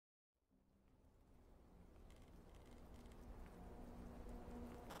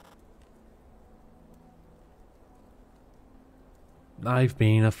I've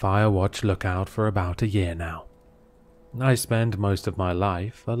been a Firewatch lookout for about a year now. I spend most of my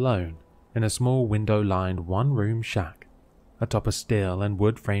life alone in a small window-lined one-room shack atop a steel and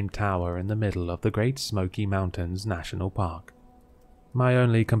wood-framed tower in the middle of the Great Smoky Mountains National Park. My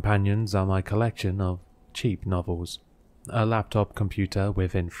only companions are my collection of cheap novels, a laptop computer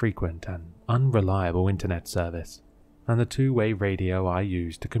with infrequent and unreliable internet service, and the two-way radio I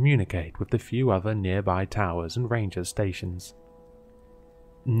use to communicate with the few other nearby towers and ranger stations.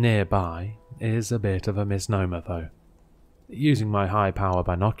 Nearby is a bit of a misnomer though. Using my high-power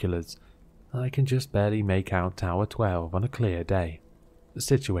binoculars, I can just barely make out Tower 12 on a clear day,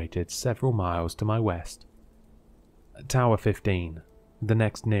 situated several miles to my west. Tower 15, the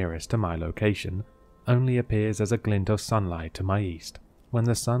next nearest to my location, only appears as a glint of sunlight to my east when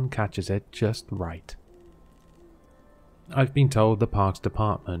the sun catches it just right. I've been told the Parks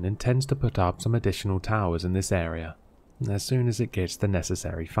Department intends to put up some additional towers in this area as soon as it gets the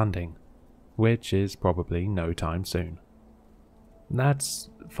necessary funding, which is probably no time soon. That's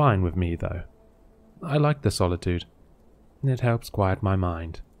fine with me though. I like the solitude. It helps quiet my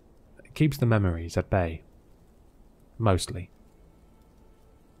mind. It keeps the memories at bay. Mostly.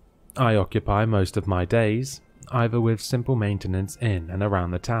 I occupy most of my days either with simple maintenance in and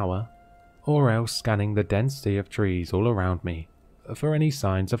around the tower, or else scanning the dense sea of trees all around me for any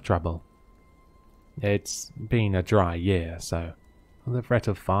signs of trouble. It's been a dry year, so the threat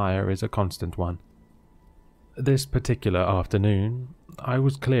of fire is a constant one. This particular afternoon, I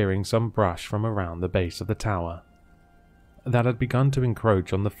was clearing some brush from around the base of the tower that had begun to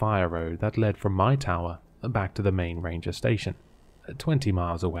encroach on the fire road that led from my tower back to the main ranger station, 20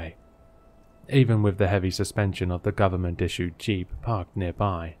 miles away. Even with the heavy suspension of the government-issued jeep parked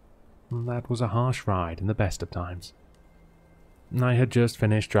nearby, that was a harsh ride in the best of times. I had just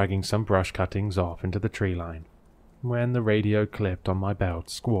finished dragging some brush cuttings off into the tree line when the radio clipped on my belt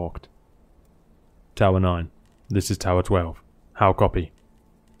squawked. "Tower 9, this is Tower 12. How copy?"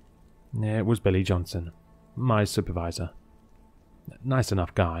 It was Billy Johnson, my supervisor. Nice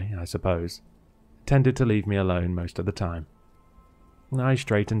enough guy, I suppose. Tended to leave me alone most of the time. I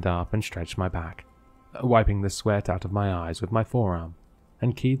straightened up and stretched my back, wiping the sweat out of my eyes with my forearm,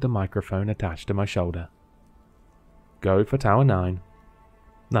 and keyed the microphone attached to my shoulder. "Go for Tower 9,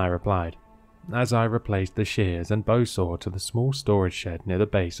 I replied, as I replaced the shears and bow saw to the small storage shed near the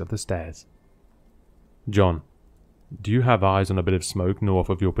base of the stairs. "John, do you have eyes on a bit of smoke north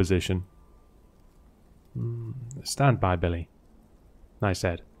of your position?" "Stand by, Billy," I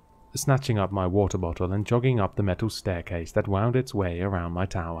said, snatching up my water bottle and jogging up the metal staircase that wound its way around my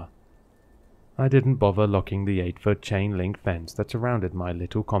tower. I didn't bother locking the 8-foot chain-link fence that surrounded my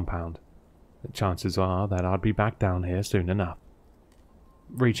little compound. Chances are that I'd be back down here soon enough.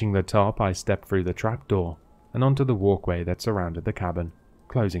 Reaching the top, I stepped through the trap door and onto the walkway that surrounded the cabin,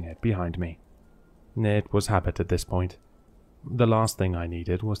 closing it behind me. It was habit at this point. The last thing I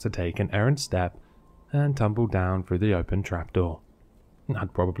needed was to take an errant step and tumble down through the open trapdoor.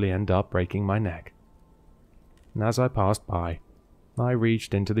 I'd probably end up breaking my neck. As I passed by, I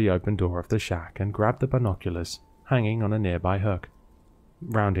reached into the open door of the shack and grabbed the binoculars hanging on a nearby hook,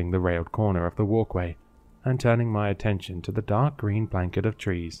 rounding the railed corner of the walkway and turning my attention to the dark green blanket of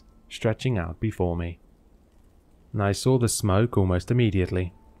trees stretching out before me. I saw the smoke almost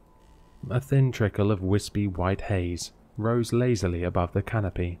immediately. A thin trickle of wispy white haze rose lazily above the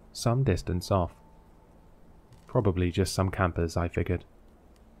canopy some distance off. Probably just some campers, I figured.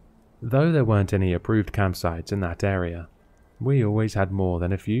 Though there weren't any approved campsites in that area, we always had more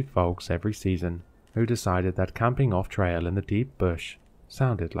than a few folks every season who decided that camping off-trail in the deep bush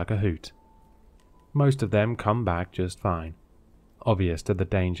sounded like a hoot. Most of them come back just fine, obvious to the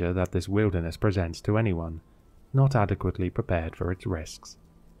danger that this wilderness presents to anyone not adequately prepared for its risks.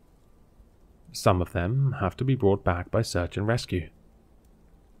 Some of them have to be brought back by search and rescue.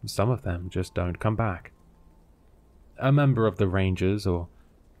 Some of them just don't come back. A member of the Rangers, or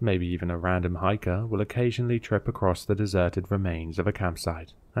maybe even a random hiker, will occasionally trip across the deserted remains of a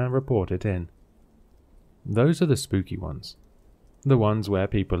campsite and report it in. Those are the spooky ones. The ones where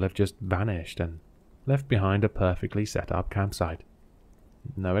people have just vanished and left behind a perfectly set up campsite.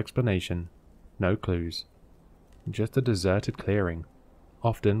 No explanation, no clues. Just a deserted clearing,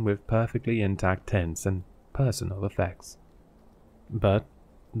 often with perfectly intact tents and personal effects. But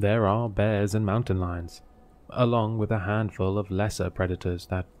there are bears and mountain lions, along with a handful of lesser predators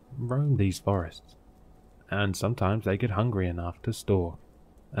that roam these forests, and sometimes they get hungry enough to stalk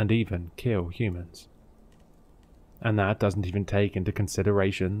and even kill humans. And that doesn't even take into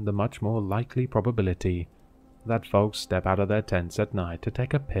consideration the much more likely probability that folks step out of their tents at night to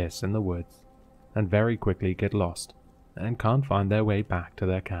take a piss in the woods and very quickly get lost and can't find their way back to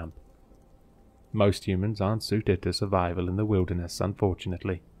their camp. Most humans aren't suited to survival in the wilderness,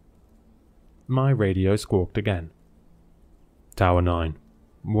 unfortunately. My radio squawked again. Tower 9,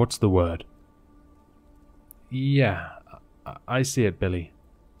 what's the word? Yeah, I see it, Billy,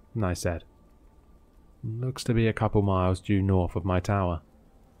 I said. Looks to be a couple miles due north of my tower.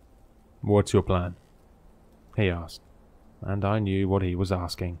 What's your plan? He asked, and I knew what he was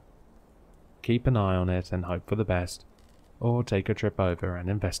asking. Keep an eye on it and hope for the best, or take a trip over and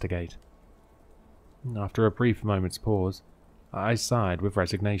investigate. After a brief moment's pause, I sighed with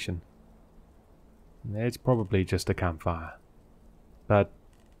resignation. It's probably just a campfire, but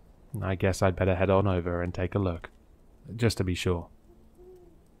I guess I'd better head on over and take a look, just to be sure.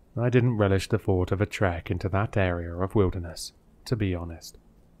 I didn't relish the thought of a trek into that area of wilderness, to be honest.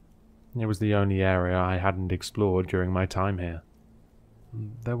 It was the only area I hadn't explored during my time here.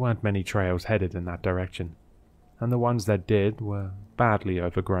 There weren't many trails headed in that direction, and the ones that did were badly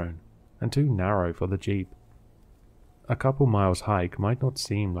overgrown and too narrow for the Jeep. A couple miles hike might not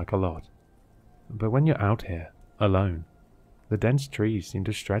seem like a lot, but when you're out here, alone, the dense trees seem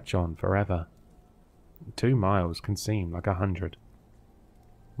to stretch on forever. 2 miles can seem like 100.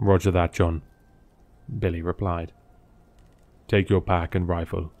 Roger that, John, Billy replied. Take your pack and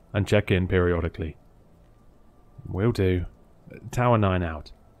rifle and check in periodically. Will do. Tower 9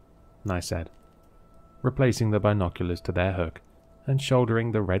 out, I said, replacing the binoculars to their hook and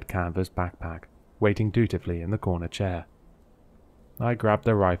shouldering the red canvas backpack, waiting dutifully in the corner chair. I grabbed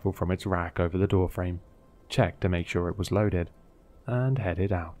the rifle from its rack over the doorframe, checked to make sure it was loaded, and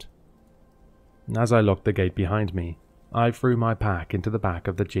headed out. As I locked the gate behind me, I threw my pack into the back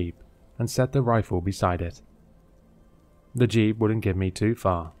of the Jeep and set the rifle beside it. The Jeep wouldn't get me too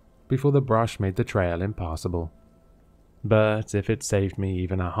far before the brush made the trail impassable. But if it saved me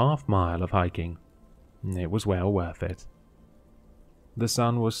even a half-mile of hiking, it was well worth it. The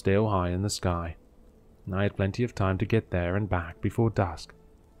sun was still high in the sky. I had plenty of time to get there and back before dusk,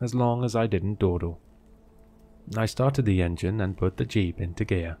 as long as I didn't dawdle. I started the engine and put the Jeep into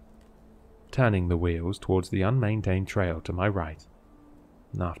gear, turning the wheels towards the unmaintained trail to my right.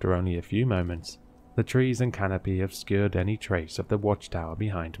 After only a few moments, the trees and canopy obscured any trace of the watchtower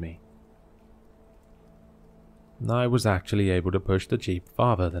behind me. I was actually able to push the Jeep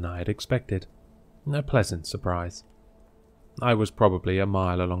farther than I had expected. A pleasant surprise. I was probably a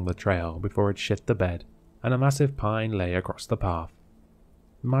mile along the trail before it shit the bed, and a massive pine lay across the path,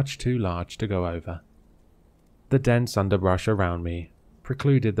 much too large to go over. The dense underbrush around me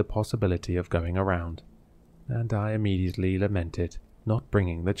precluded the possibility of going around, and I immediately lamented not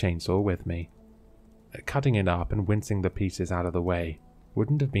bringing the chainsaw with me. Cutting it up and wincing the pieces out of the way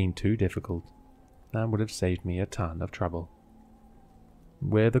wouldn't have been too difficult, and would have saved me a ton of trouble.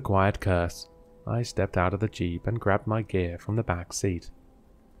 With a quiet curse, I stepped out of the Jeep and grabbed my gear from the back seat.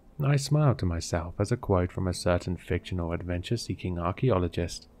 I smiled to myself as a quote from a certain fictional adventure-seeking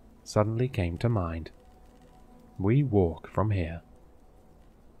archaeologist suddenly came to mind. We walk from here.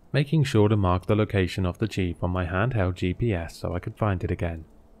 Making sure to mark the location of the Jeep on my handheld GPS so I could find it again,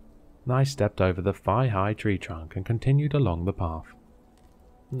 I stepped over the thigh-high tree trunk and continued along the path.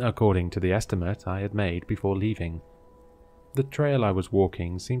 According to the estimate I had made before leaving, the trail I was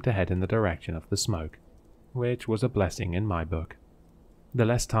walking seemed to head in the direction of the smoke, which was a blessing in my book. The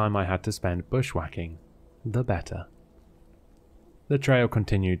less time I had to spend bushwhacking, the better. The trail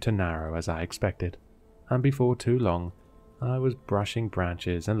continued to narrow as I expected, and before too long, I was brushing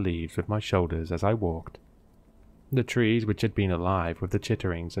branches and leaves with my shoulders as I walked. The trees, which had been alive with the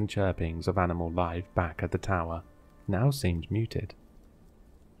chitterings and chirpings of animal life back at the tower, now seemed muted.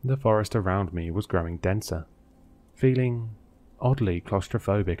 The forest around me was growing denser, feeling oddly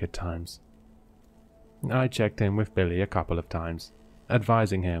claustrophobic at times. I checked in with Billy a couple of times,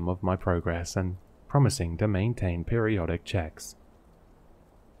 advising him of my progress and promising to maintain periodic checks.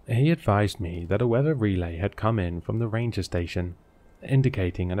 He advised me that a weather relay had come in from the ranger station,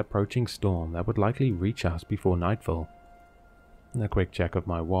 indicating an approaching storm that would likely reach us before nightfall. A quick check of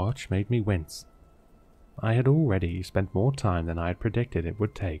my watch made me wince. I had already spent more time than I had predicted it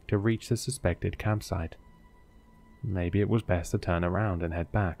would take to reach the suspected campsite. Maybe it was best to turn around and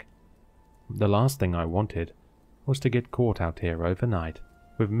head back. The last thing I wanted was to get caught out here overnight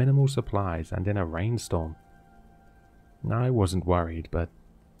with minimal supplies and in a rainstorm. I wasn't worried, but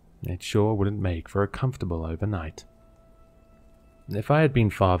it sure wouldn't make for a comfortable overnight. If I had been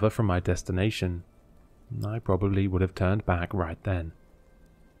farther from my destination, I probably would have turned back right then.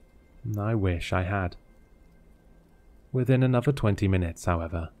 I wish I had. Within another 20 minutes,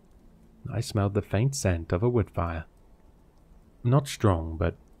 however, I smelled the faint scent of a wood fire. Not strong,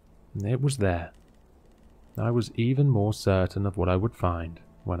 but it was there. I was even more certain of what I would find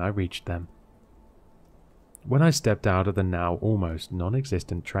when I reached them. When I stepped out of the now almost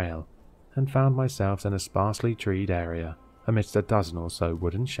non-existent trail and found myself in a sparsely treed area amidst a dozen or so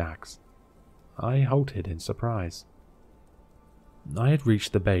wooden shacks, I halted in surprise. I had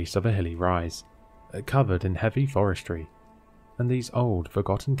reached the base of a hilly rise, covered in heavy forestry, and these old,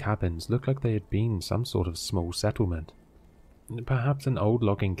 forgotten cabins looked like they had been some sort of small settlement. Perhaps an old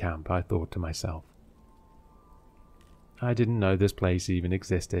logging camp, I thought to myself. I didn't know this place even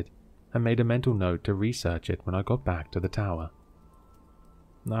existed, and made a mental note to research it when I got back to the tower.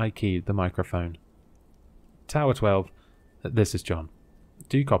 I keyed the microphone. "Tower 12, this is John.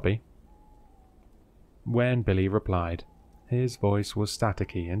 Do you copy?" When Billy replied, his voice was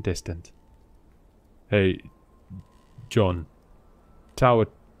staticky and distant. "Hey, John. Tower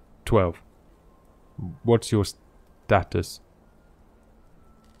 12. What's your status?"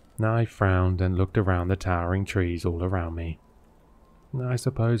 I frowned and looked around the towering trees all around me. I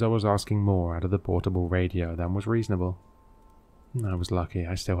suppose I was asking more out of the portable radio than was reasonable. I was lucky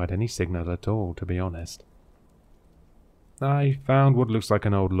I still had any signal at all, to be honest. "I found what looks like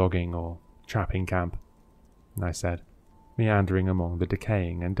an old logging or trapping camp," I said, meandering among the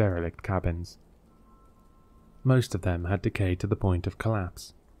decaying and derelict cabins. Most of them had decayed to the point of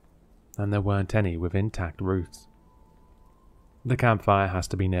collapse, and there weren't any with intact roofs. "The campfire has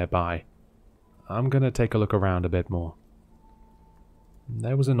to be nearby. I'm going to take a look around a bit more."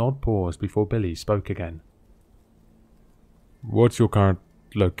 There was an odd pause before Billy spoke again. "What's your current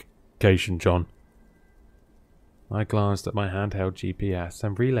location, John?" I glanced at my handheld GPS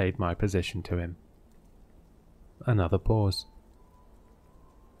and relayed my position to him. Another pause.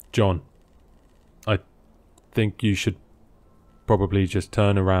 "John, I think you should probably just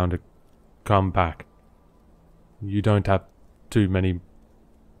turn around and come back. You don't have too many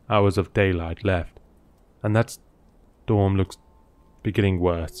hours of daylight left, and that storm looks be getting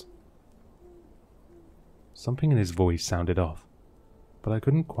worse." Something in his voice sounded off, but I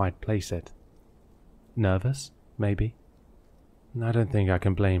couldn't quite place it. Nervous, maybe? I don't think I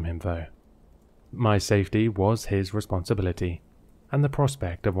can blame him, though. My safety was his responsibility, and the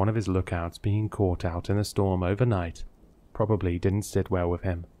prospect of one of his lookouts being caught out in a storm overnight probably didn't sit well with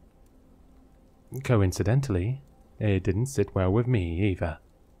him. Coincidentally, it didn't sit well with me either,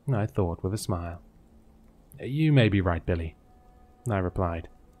 I thought with a smile. "You may be right, Billy," I replied,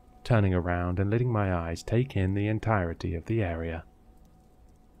 turning around and letting my eyes take in the entirety of the area.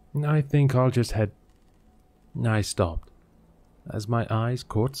 "I think I'll just head—" I stopped, as my eyes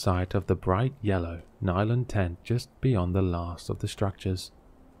caught sight of the bright yellow nylon tent just beyond the last of the structures.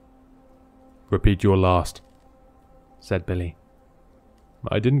 "Repeat your last," said Billy.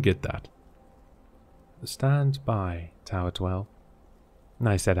 "I didn't get that." "Stand by, Tower 12,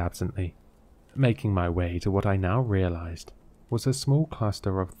 I said absently, making my way to what I now realized was a small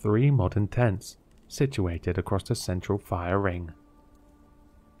cluster of 3 modern tents situated across a central fire ring.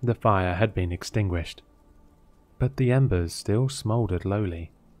 The fire had been extinguished, but the embers still smoldered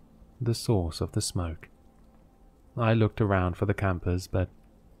lowly, the source of the smoke. I looked around for the campers, but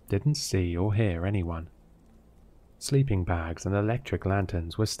didn't see or hear anyone. Sleeping bags and electric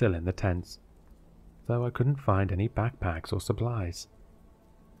lanterns were still in the tents, though I couldn't find any backpacks or supplies.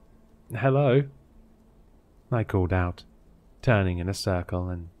 "Hello?" I called out, turning in a circle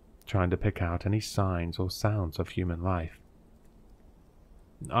and trying to pick out any signs or sounds of human life.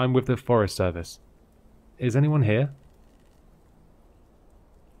 "I'm with the Forest Service. Is anyone here?"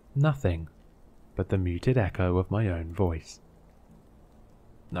 Nothing but the muted echo of my own voice.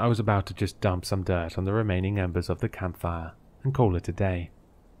 I was about to just dump some dirt on the remaining embers of the campfire and call it a day,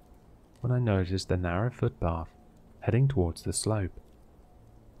 when I noticed a narrow footpath heading towards the slope.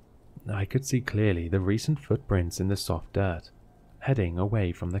 I could see clearly the recent footprints in the soft dirt, heading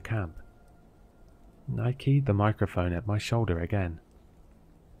away from the camp. I keyed the microphone at my shoulder again.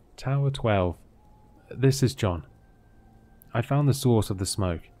 "Tower 12, this is John. I found the source of the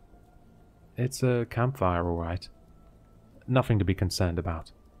smoke. It's a campfire, all right. Nothing to be concerned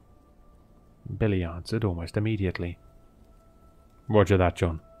about." Billy answered almost immediately. "Roger that,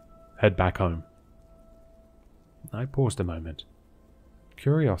 John. Head back home." I paused a moment,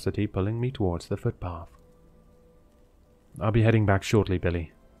 curiosity pulling me towards the footpath. "I'll be heading back shortly,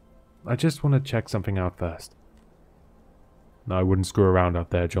 Billy. I just want to check something out first." "I wouldn't screw around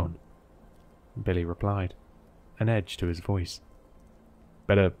out there, John," Billy replied, an edge to his voice.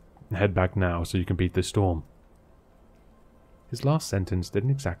 "Better head back now so you can beat the storm." His last sentence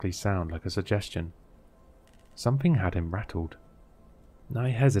didn't exactly sound like a suggestion. Something had him rattled. I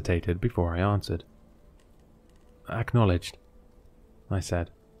hesitated before I answered. "Acknowledged," I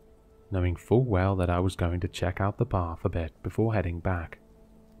said. knowing full well that I was going to check out the path a bit before heading back.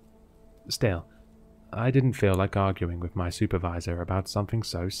 Still, I didn't feel like arguing with my supervisor about something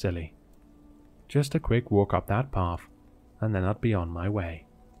so silly. Just a quick walk up that path, and then I'd be on my way.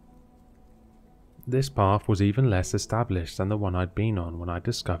 This path was even less established than the one I'd been on when I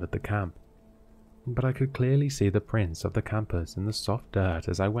discovered the camp, but I could clearly see the prints of the campers in the soft dirt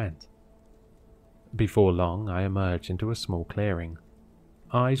as I went. Before long, I emerged into a small clearing,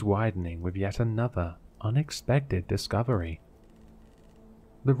 eyes widening with yet another unexpected discovery.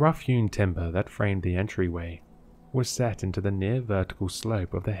 The rough-hewn timber that framed the entryway was set into the near vertical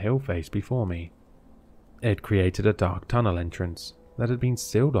slope of the hill face before me. It created a dark tunnel entrance that had been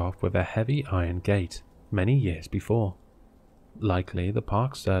sealed off with a heavy iron gate many years before, likely the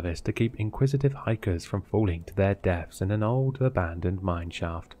park service to keep inquisitive hikers from falling to their deaths in an old abandoned mine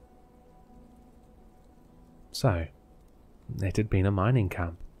shaft. So, it had been a mining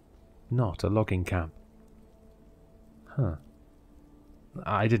camp, not a logging camp. Huh.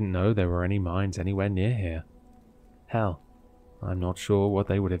 I didn't know there were any mines anywhere near here. Hell, I'm not sure what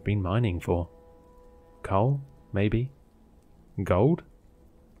they would have been mining for. Coal, maybe? Gold?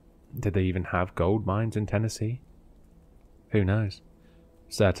 Did they even have gold mines in Tennessee? Who knows?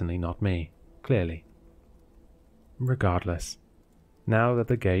 Certainly not me, clearly. Regardless, now that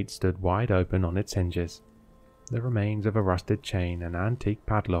the gate stood wide open on its hinges, the remains of a rusted chain and antique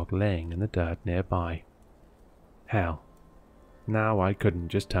padlock laying in the dirt nearby. Hell, now I couldn't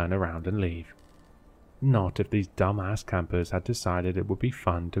just turn around and leave. Not if these dumbass campers had decided it would be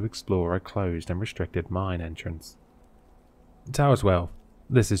fun to explore a closed and restricted mine entrance. Tower 12,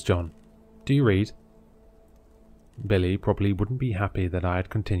 this is John. Do you read? Billy probably wouldn't be happy that I had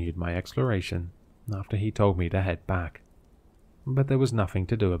continued my exploration after he told me to head back, but there was nothing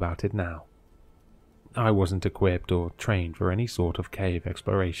to do about it now. I wasn't equipped or trained for any sort of cave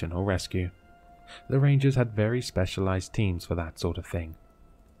exploration or rescue. The Rangers had very specialized teams for that sort of thing,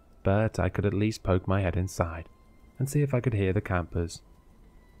 but I could at least poke my head inside and see if I could hear the campers,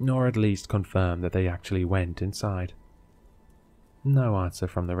 or at least confirm that they actually went inside. No answer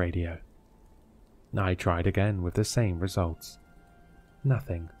from the radio. I tried again with the same results.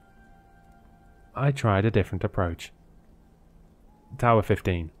 Nothing. I tried a different approach. Tower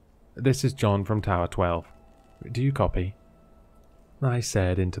 15. This is John from Tower 12. Do you copy? I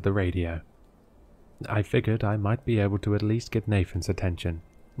said into the radio. I figured I might be able to at least get Nathan's attention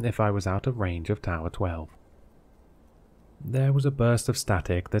if I was out of range of Tower 12. There was a burst of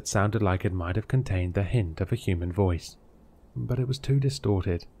static that sounded like it might have contained the hint of a human voice, but it was too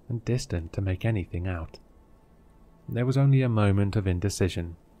distorted and distant to make anything out. There was only a moment of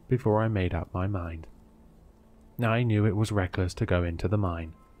indecision before I made up my mind. I knew it was reckless to go into the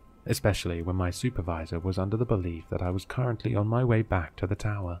mine, especially when my supervisor was under the belief that I was currently on my way back to the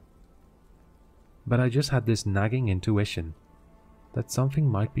tower. But I just had this nagging intuition that something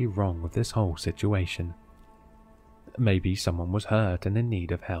might be wrong with this whole situation. Maybe someone was hurt and in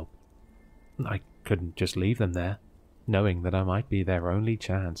need of help. I couldn't just leave them there, knowing that I might be their only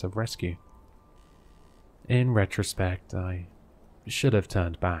chance of rescue. In retrospect, I should have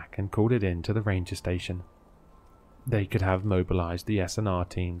turned back and called it in to the ranger station. They could have mobilized the S&R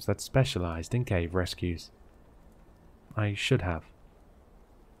teams that specialized in cave rescues. I should have,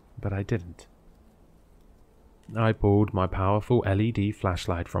 but I didn't. I pulled my powerful LED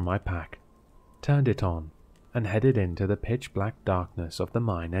flashlight from my pack, turned it on, and headed into the pitch-black darkness of the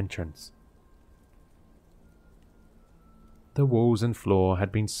mine entrance. The walls and floor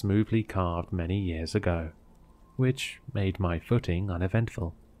had been smoothly carved many years ago, which made my footing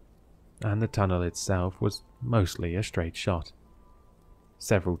uneventful, and the tunnel itself was mostly a straight shot.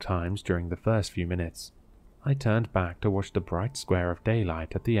 Several times during the first few minutes, I turned back to watch the bright square of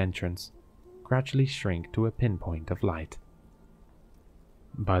daylight at the entrance gradually shrink to a pinpoint of light.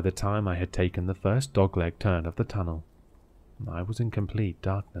 By the time I had taken the first dogleg turn of the tunnel, I was in complete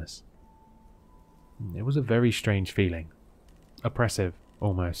darkness. It was a very strange feeling, oppressive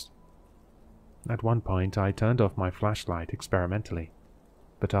almost. At one point I turned off my flashlight experimentally,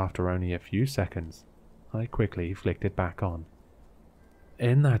 but after only a few seconds, I quickly flicked it back on.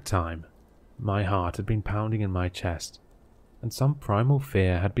 In that time, my heart had been pounding in my chest, and some primal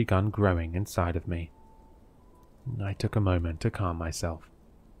fear had begun growing inside of me. I took a moment to calm myself.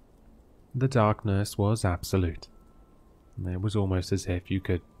 The darkness was absolute. It was almost as if you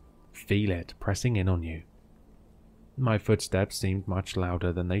could feel it pressing in on you. My footsteps seemed much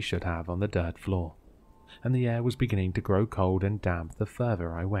louder than they should have on the dirt floor, and the air was beginning to grow cold and damp the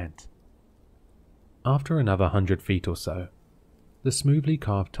further I went. After another 100 feet or so, the smoothly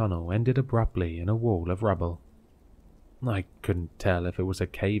carved tunnel ended abruptly in a wall of rubble. I couldn't tell if it was a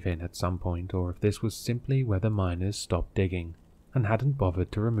cave-in at some point or if this was simply where the miners stopped digging and hadn't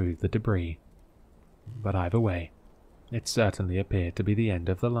bothered to remove the debris. But either way, it certainly appeared to be the end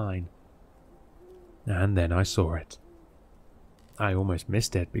of the line. And then I saw it. I almost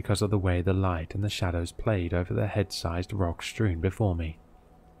missed it because of the way the light and the shadows played over the head-sized rock strewn before me.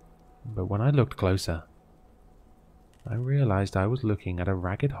 But when I looked closer, I realized I was looking at a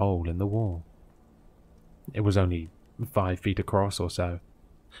ragged hole in the wall. It was only 5 feet across or so,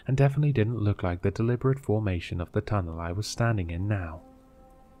 and definitely didn't look like the deliberate formation of the tunnel I was standing in now.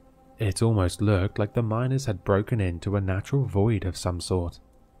 It almost looked like the miners had broken into a natural void of some sort.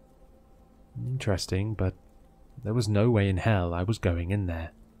 Interesting, but there was no way in hell I was going in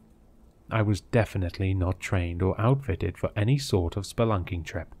there. I was definitely not trained or outfitted for any sort of spelunking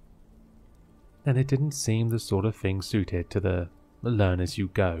trip. And it didn't seem the sort of thing suited to the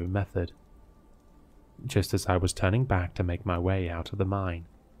learn-as-you-go method. Just as I was turning back to make my way out of the mine,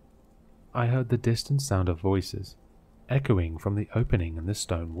 I heard the distant sound of voices echoing from the opening in the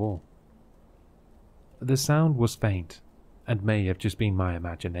stone wall. The sound was faint and may have just been my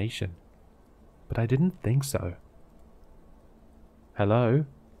imagination, but I didn't think so. "Hello?"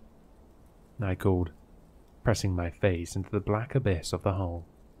 I called, pressing my face into the black abyss of the hole.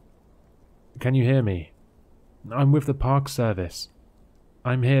 "Can you hear me? I'm with the Park Service.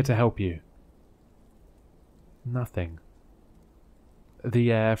 I'm here to help you." Nothing.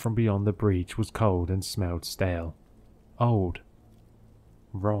 The air from beyond the breach was cold and smelled stale, old,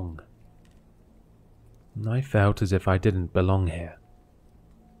 wrong. I felt as if I didn't belong here.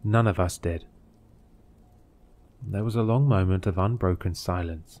 None of us did. There was a long moment of unbroken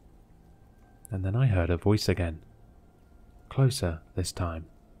silence, and then I heard a voice again, closer this time.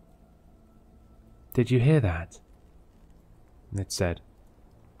 "Did you hear that?" it said,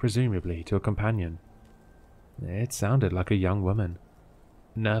 presumably to a companion. It sounded like a young woman,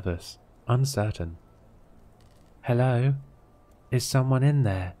 nervous, uncertain. "Hello? Is someone in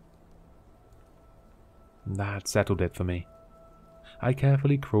there?" That settled it for me. I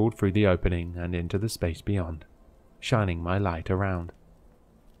carefully crawled through the opening and into the space beyond, shining my light around.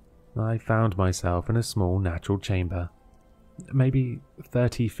 I found myself in a small natural chamber, maybe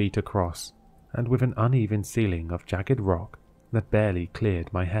 30 feet across, and with an uneven ceiling of jagged rock that barely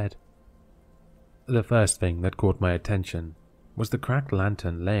cleared my head. The first thing that caught my attention was the cracked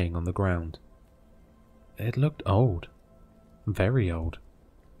lantern laying on the ground. It looked old, very old,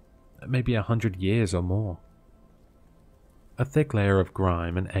 maybe 100 years or more. A thick layer of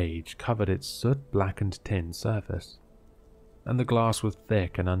grime and age covered its soot-blackened tin surface, and the glass was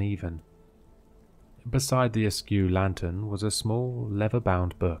thick and uneven. Beside the askew lantern was a small,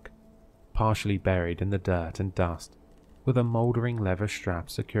 leather-bound book, partially buried in the dirt and dust, with a mouldering leather strap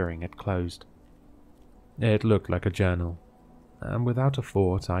securing it closed. It looked like a journal, and without a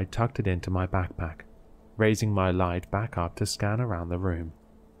thought I tucked it into my backpack, raising my light back up to scan around the room.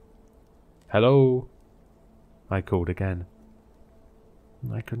 "Hello?" I called again.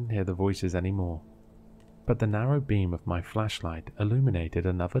 I couldn't hear the voices anymore, but the narrow beam of my flashlight illuminated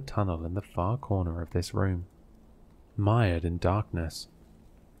another tunnel in the far corner of this room, mired in darkness.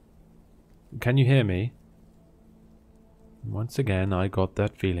 "Can you hear me?" Once again I got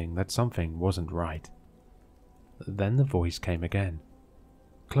that feeling that something wasn't right. Then the voice came again,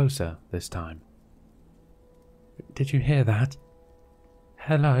 closer this time. "Did you hear that?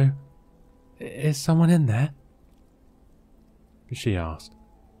 Hello? Is someone in there?" she asked,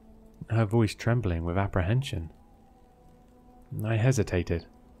 her voice trembling with apprehension. I hesitated,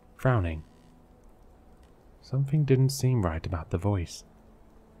 frowning. Something didn't seem right about the voice,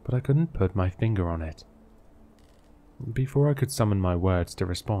 but I couldn't put my finger on it. Before I could summon my words to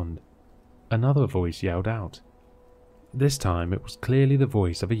respond, another voice yelled out. This time it was clearly the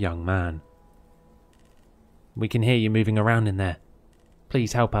voice of a young man. "We can hear you moving around in there.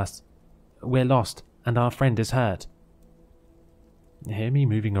 Please help us. We're lost, and our friend is hurt." Hear me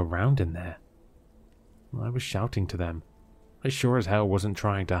moving around in there? I was shouting to them. I sure as hell wasn't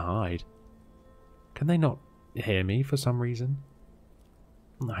trying to hide. Can they not hear me for some reason?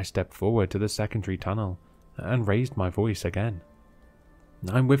 I stepped forward to the secondary tunnel and raised my voice again.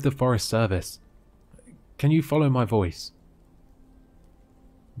 "I'm with the Forest Service. Can you follow my voice?"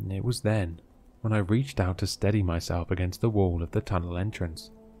 It was then, when I reached out to steady myself against the wall of the tunnel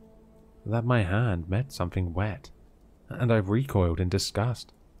entrance, that my hand met something wet, and I recoiled in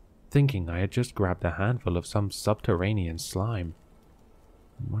disgust, thinking I had just grabbed a handful of some subterranean slime.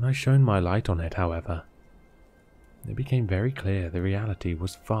 When I shone my light on it, however, it became very clear the reality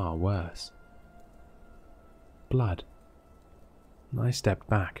was far worse. Blood. I stepped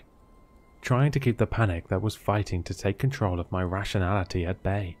back, trying to keep the panic that was fighting to take control of my rationality at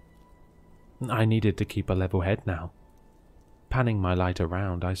bay. I needed to keep a level head now. Panning my light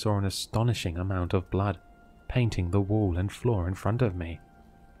around, I saw an astonishing amount of blood painting the wall and floor in front of me.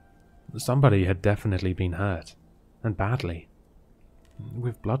 Somebody had definitely been hurt, and badly.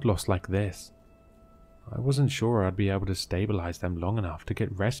 With blood loss like this, I wasn't sure I'd be able to stabilize them long enough to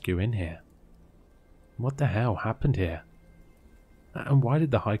get rescue in here. What the hell happened here? And why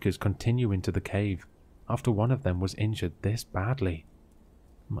did the hikers continue into the cave after one of them was injured this badly?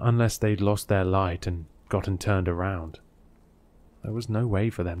 Unless they'd lost their light and gotten turned around, there was no way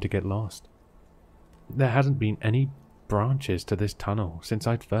for them to get lost. There hadn't been any branches to this tunnel since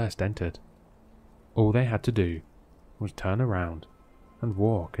I'd first entered. All they had to do was turn around and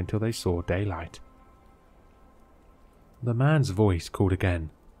walk until they saw daylight. The man's voice called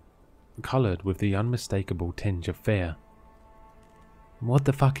again, coloured with the unmistakable tinge of fear. "What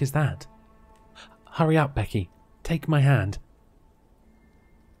the fuck is that? Hurry up, Becky. Take my hand."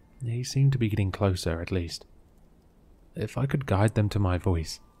 He seemed to be getting closer, at least. If I could guide them to my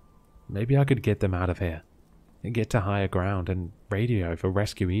voice, maybe I could get them out of here, get to higher ground and radio for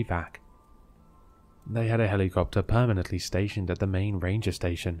rescue evac. They had a helicopter permanently stationed at the main ranger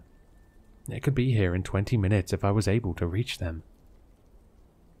station. It could be here in 20 minutes if I was able to reach them.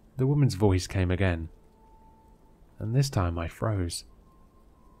 The woman's voice came again, and this time I froze.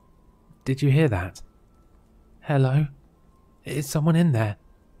 "Did you hear that? Hello? Is someone in there?"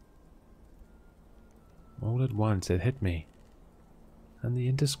 All at once it hit me, and the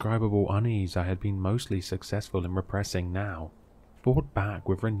indescribable unease I had been mostly successful in repressing now fought back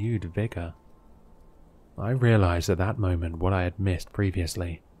with renewed vigor. I realized at that moment what I had missed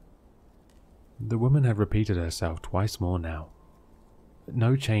previously. The woman had repeated herself twice more now.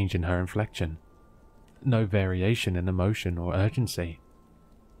 No change in her inflection, no variation in emotion or urgency.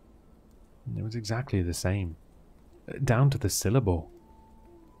 It was exactly the same, down to the syllable.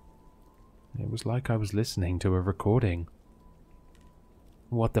 It was like I was listening to a recording.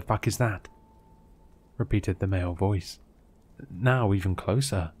 "What the fuck is that?" repeated the male voice, now even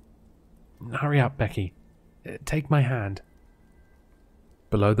closer. "Hurry up, Becky. Take my hand."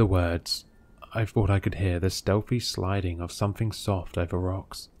 Below the words, I thought I could hear the stealthy sliding of something soft over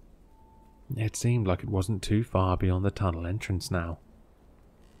rocks. It seemed like it wasn't too far beyond the tunnel entrance now.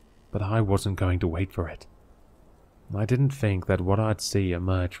 But I wasn't going to wait for it. I didn't think that what I'd see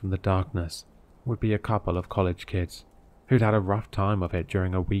emerge from the darkness would be a couple of college kids who'd had a rough time of it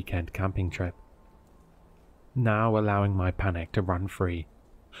during a weekend camping trip. Now allowing my panic to run free,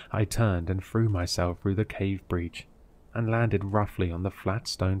 I turned and threw myself through the cave breach and landed roughly on the flat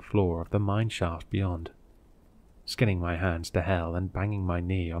stone floor of the mine shaft beyond, skinning my hands to hell and banging my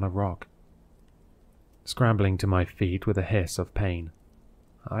knee on a rock. Scrambling to my feet with a hiss of pain,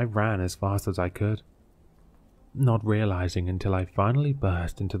 I ran as fast as I could, not realizing until I finally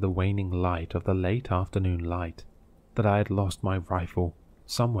burst into the waning light of the late afternoon light that I had lost my rifle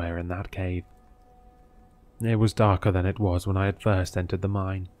somewhere in that cave. It was darker than it was when I had first entered the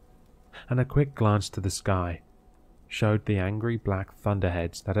mine, and a quick glance to the sky showed the angry black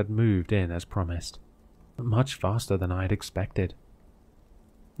thunderheads that had moved in as promised, much faster than I had expected.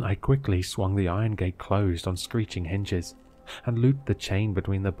 I quickly swung the iron gate closed on screeching hinges and looped the chain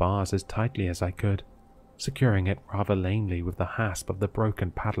between the bars as tightly as I could, securing it rather lamely with the hasp of the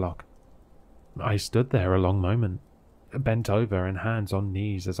broken padlock. I stood there a long moment, bent over and hands on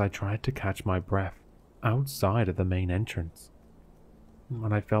knees as I tried to catch my breath outside of the main entrance.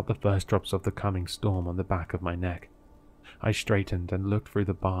 When I felt the first drops of the coming storm on the back of my neck, I straightened and looked through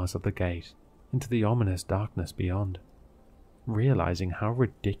the bars of the gate into the ominous darkness beyond, realizing how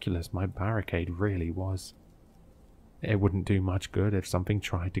ridiculous my barricade really was. It wouldn't do much good if something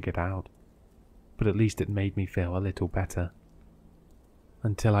tried to get out, but at least it made me feel a little better.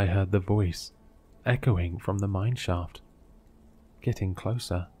 Until I heard the voice echoing from the mine shaft, getting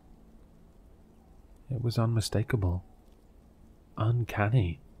closer. It was unmistakable,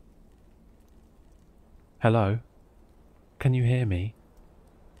 uncanny. "Hello? Can you hear me?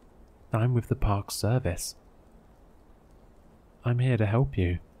 I'm with the park service. I'm here to help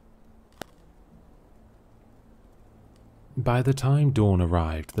you." By the time dawn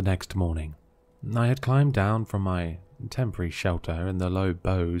arrived the next morning, I had climbed down from my temporary shelter in the low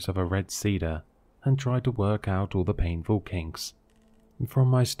boughs of a red cedar and tried to work out all the painful kinks from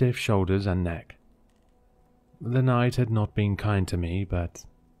my stiff shoulders and neck. The night had not been kind to me, but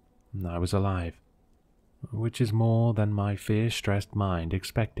I was alive, which is more than my fear-stressed mind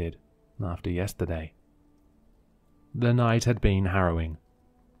expected after yesterday. The night had been harrowing.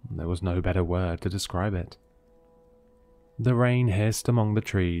 There was no better word to describe it. The rain hissed among the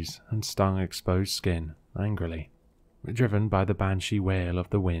trees and stung exposed skin angrily, driven by the banshee wail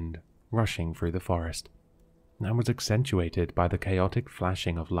of the wind rushing through the forest, and was accentuated by the chaotic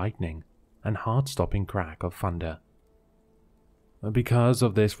flashing of lightning and heart-stopping crack of thunder. Because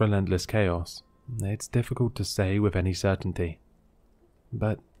of this relentless chaos, it's difficult to say with any certainty,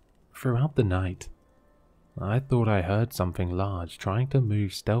 but throughout the night, I thought I heard something large trying to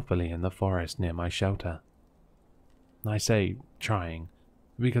move stealthily in the forest near my shelter. I say trying,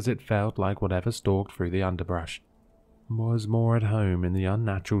 because it felt like whatever stalked through the underbrush was more at home in the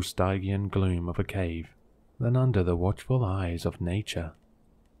unnatural Stygian gloom of a cave than under the watchful eyes of nature.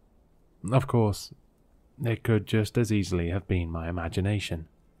 Of course, it could just as easily have been my imagination.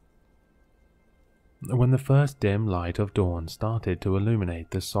 When the first dim light of dawn started to illuminate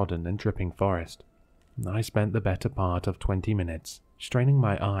the sodden and dripping forest, I spent the better part of 20 minutes straining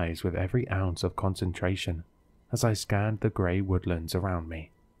my eyes with every ounce of concentration as I scanned the grey woodlands around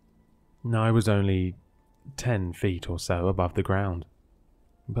me. I was only 10 feet or so above the ground,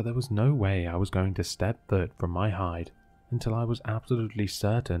 but there was no way I was going to step foot from my hide until I was absolutely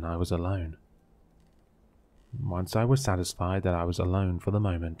certain I was alone. Once I was satisfied that I was alone for the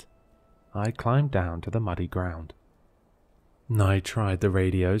moment, I climbed down to the muddy ground. I tried the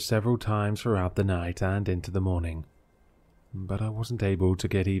radio several times throughout the night and into the morning, but I wasn't able to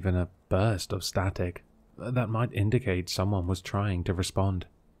get even a burst of static that might indicate someone was trying to respond.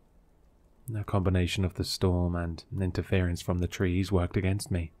 A combination of the storm and interference from the trees worked against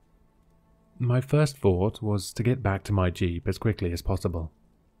me. My first thought was to get back to my jeep as quickly as possible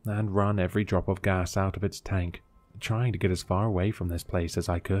and run every drop of gas out of its tank, trying to get as far away from this place as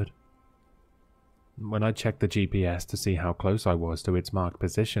I could. When I checked the GPS to see how close I was to its marked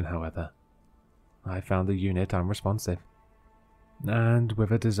position, however, I found the unit unresponsive, and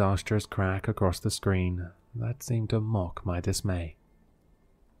with a disastrous crack across the screen that seemed to mock my dismay,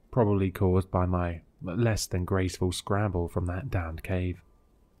 probably caused by my less than graceful scramble from that damned cave.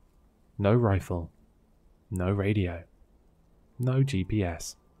 No rifle, no radio, no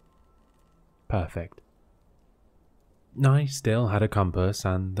GPS. Perfect. I still had a compass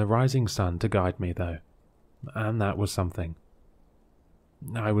and the rising sun to guide me though, and that was something.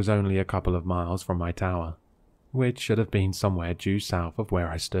 I was only a couple of miles from my tower, which should have been somewhere due south of where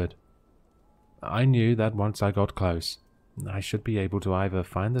I stood. I knew that once I got close, I should be able to either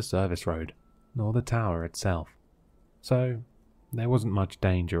find the service road or the tower itself, so there wasn't much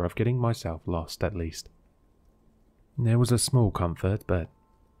danger of getting myself lost at least. There was a small comfort, but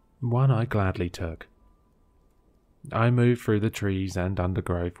one I gladly took. I moved through the trees and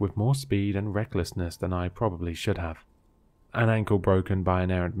undergrowth with more speed and recklessness than I probably should have. An ankle broken by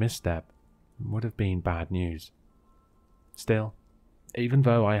an errant misstep would have been bad news. Still, even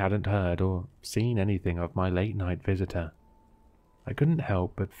though I hadn't heard or seen anything of my late-night visitor, I couldn't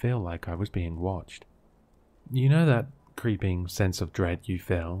help but feel like I was being watched. You know that creeping sense of dread you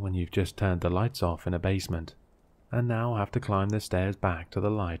feel when you've just turned the lights off in a basement and now have to climb the stairs back to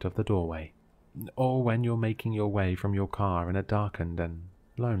the light of the doorway, or when you're making your way from your car in a darkened and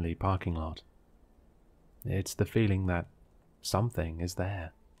lonely parking lot. It's the feeling that something is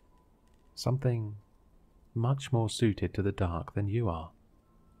there. Something much more suited to the dark than you are.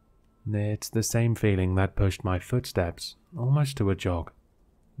 It's the same feeling that pushed my footsteps almost to a jog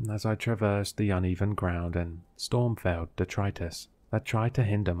as I traversed the uneven ground and storm-felled detritus that tried to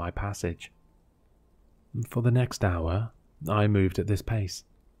hinder my passage. For the next hour, I moved at this pace,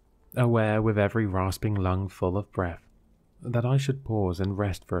 aware with every rasping lung full of breath that I should pause and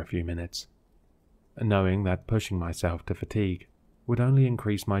rest for a few minutes, knowing that pushing myself to fatigue would only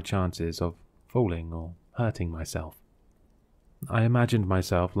increase my chances of falling or hurting myself. I imagined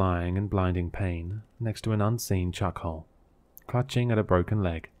myself lying in blinding pain next to an unseen chuck hole, clutching at a broken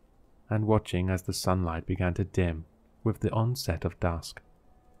leg and watching as the sunlight began to dim with the onset of dusk,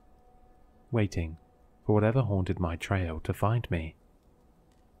 waiting for whatever haunted my trail to find me.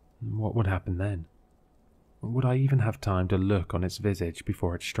 What would happen then? Would I even have time to look on its visage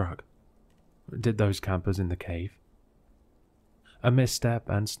before it struck? Did those campers in the cave? A misstep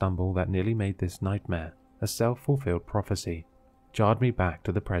and stumble that nearly made this nightmare a self-fulfilled prophecy jarred me back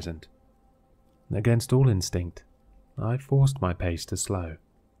to the present. Against all instinct, I forced my pace to slow,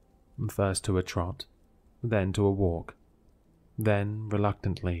 first to a trot, then to a walk. Then,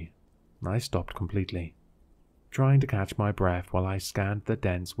 reluctantly, I stopped completely, trying to catch my breath while I scanned the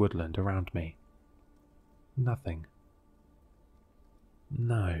dense woodland around me. Nothing.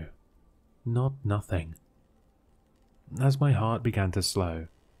 No, not nothing. As my heart began to slow,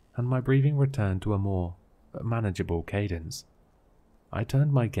 and my breathing returned to a more manageable cadence, I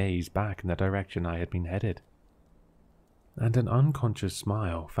turned my gaze back in the direction I had been headed. and an unconscious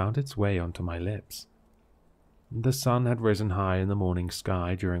smile found its way onto my lips. The sun had risen high in the morning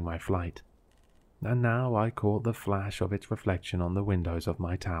sky during my flight, and now I caught the flash of its reflection on the windows of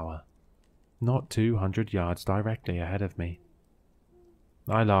my tower, not 200 yards directly ahead of me.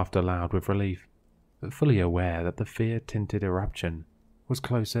 I laughed aloud with relief, fully aware that the fear-tinted eruption was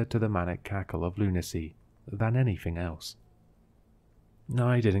closer to the manic cackle of lunacy than anything else.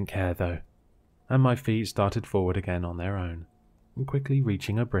 I didn't care though, and my feet started forward again on their own, quickly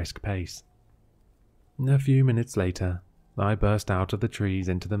reaching a brisk pace. A few minutes later, I burst out of the trees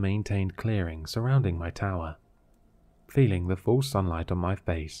into the maintained clearing surrounding my tower, feeling the full sunlight on my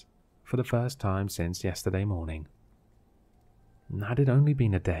face for the first time since yesterday morning. Had it only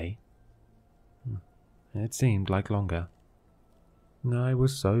been a day? It seemed like longer. I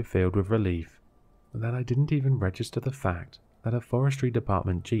was so filled with relief that I didn't even register the fact that a forestry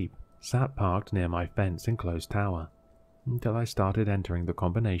department jeep sat parked near my fence-enclosed tower until I started entering the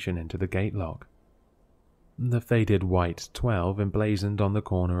combination into the gate lock. The faded white 12 emblazoned on the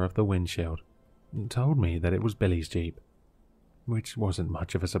corner of the windshield told me that it was Billy's jeep, which wasn't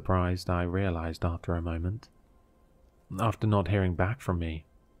much of a surprise, I realized after a moment. After not hearing back from me,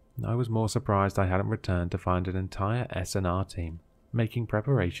 I was more surprised I hadn't returned to find an entire S&R team making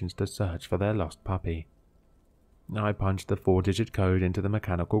preparations to search for their lost puppy. I punched the 4-digit code into the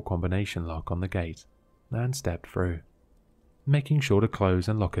mechanical combination lock on the gate and stepped through, making sure to close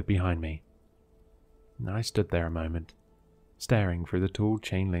and lock it behind me. I stood there a moment, staring through the tall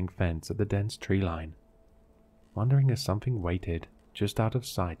chain-link fence at the dense tree line, wondering if something waited just out of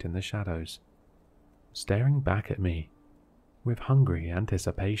sight in the shadows, staring back at me with hungry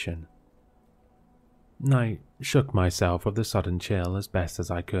anticipation. I shook myself of the sudden chill as best as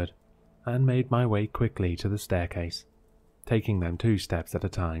I could, and made my way quickly to the staircase, taking them 2 steps at a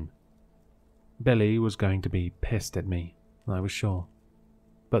time. Billy was going to be pissed at me, I was sure,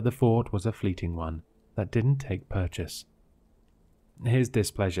 but the thought was a fleeting one that didn't take purchase. His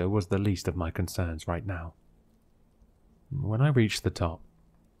displeasure was the least of my concerns right now. When I reached the top,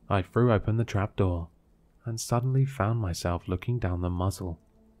 I threw open the trapdoor and suddenly found myself looking down the muzzle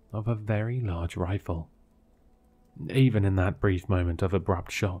of a very large rifle. Even in that brief moment of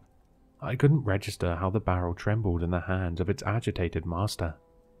abrupt shock, I couldn't register how the barrel trembled in the hands of its agitated master.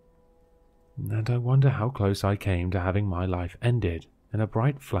 And I wonder how close I came to having my life ended in a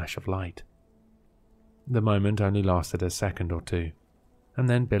bright flash of light. The moment only lasted a second or two, and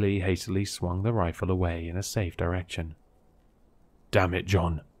then Billy hastily swung the rifle away in a safe direction. "Damn it,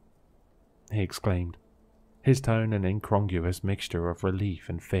 John!" he exclaimed, his tone an incongruous mixture of relief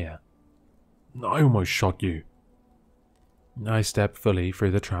and fear. "I almost shot you." I stepped fully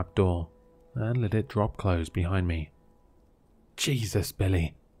through the trap door and let it drop closed behind me. "Jesus,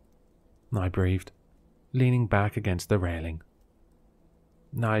 Billy," I breathed, leaning back against the railing.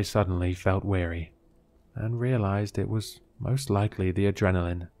 I suddenly felt weary and realized it was most likely the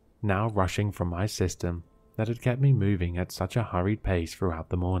adrenaline now rushing from my system that had kept me moving at such a hurried pace throughout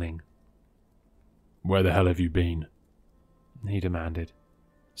the morning. "Where the hell have you been?" he demanded,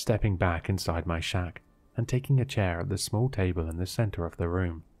 stepping back inside my shack and taking a chair at the small table in the center of the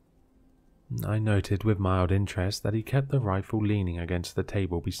room. I noted with mild interest that he kept the rifle leaning against the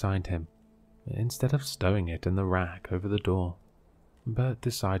table beside him, instead of stowing it in the rack over the door, but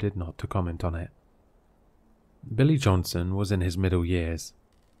decided not to comment on it. Billy Johnson was in his middle years,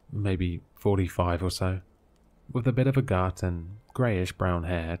 maybe 45 or so, with a bit of a gut and greyish-brown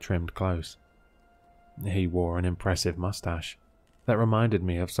hair trimmed close. He wore an impressive mustache that reminded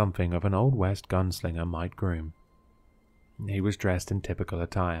me of something of an Old West gunslinger might groom. He was dressed in typical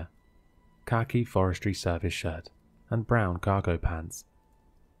attire, khaki forestry service shirt and brown cargo pants.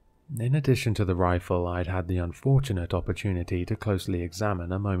 In addition to the rifle I'd had the unfortunate opportunity to closely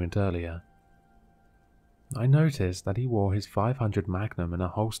examine a moment earlier, I noticed that he wore his .500 Magnum in a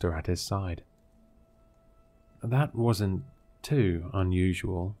holster at his side. That wasn't too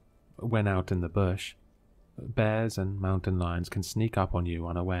unusual when out in the bush. Bears and mountain lions can sneak up on you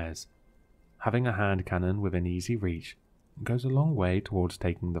unawares. Having a hand cannon within easy reach goes a long way towards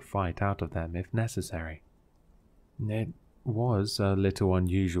taking the fight out of them if necessary. It was a little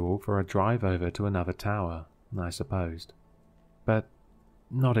unusual for a drive over to another tower, I supposed, but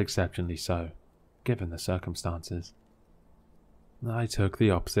not exceptionally so, given the circumstances. I took the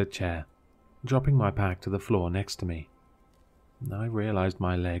opposite chair, dropping my pack to the floor next to me. I realized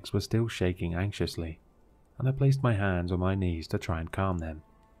my legs were still shaking anxiously, and I placed my hands on my knees to try and calm them.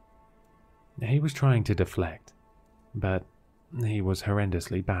 He was trying to deflect, but he was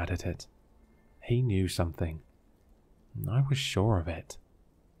horrendously bad at it. He knew something. I was sure of it.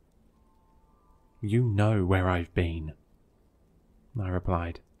 "You know where I've been," I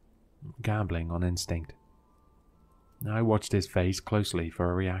replied, gambling on instinct. I watched his face closely for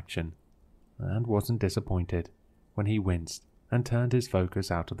a reaction, and wasn't disappointed when he winced and turned his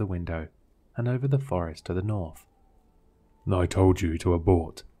focus out of the window and over the forest to the north. "I told you to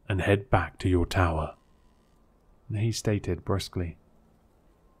abort and head back to your tower," he stated brusquely.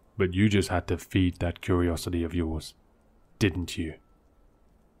 "But you just had to feed that curiosity of yours, didn't you?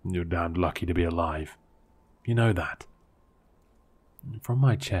 You're damned lucky to be alive. You know that." From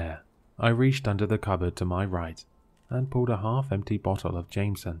my chair, I reached under the cupboard to my right and pulled a half-empty bottle of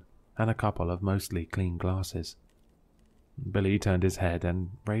Jameson and a couple of mostly clean glasses. Billy turned his head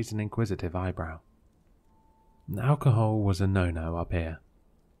and raised an inquisitive eyebrow. Alcohol was a no-no up here.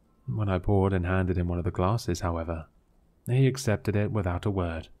 When I poured and handed him one of the glasses, however, he accepted it without a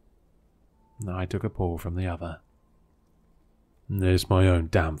word. I took a pull from the other. "It's my own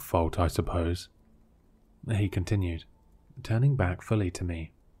damn fault, I suppose," he continued, turning back fully to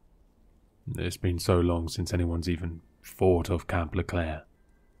me. "It's been so long since anyone's even thought of Camp Leclerc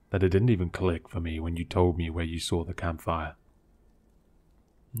that it didn't even click for me when you told me where you saw the campfire."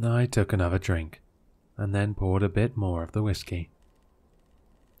 I took another drink, and then poured a bit more of the whiskey.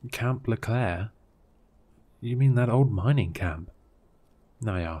 "Camp Leclerc? You mean that old mining camp?"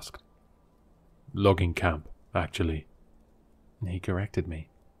 I asked. "Logging camp, actually," he corrected me.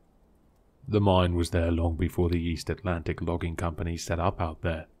 "The mine was there long before the East Atlantic Logging Company set up out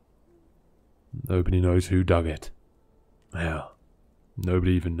there. Nobody knows who dug it. Hell,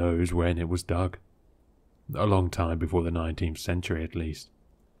 nobody even knows when it was dug. A long time before the 19th century, at least.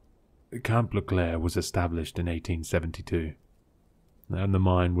 Camp Leclerc was established in 1872, and the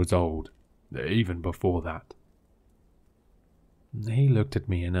mine was old, even before that." He looked at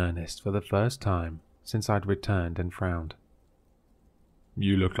me in earnest for the first time since I'd returned and frowned.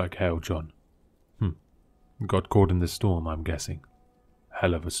 "You look like hell, John. Got caught in the storm, I'm guessing.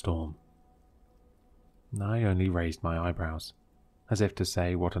 Hell of a storm." I only raised my eyebrows, as if to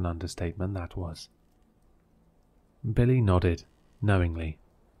say what an understatement that was. Billy nodded, knowingly,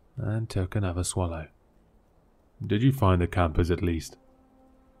 and took another swallow. "Did you find the campers at least?"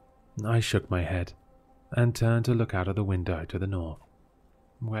 I shook my head, and turned to look out of the window to the north,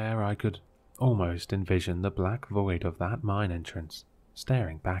 where I could almost envision the black void of that mine entrance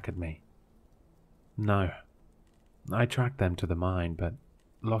staring back at me. No, I tracked them to the mine, but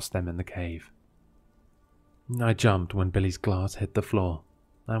lost them in the cave. I jumped when Billy's glass hit the floor,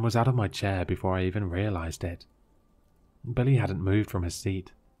 and was out of my chair before I even realized it. Billy hadn't moved from his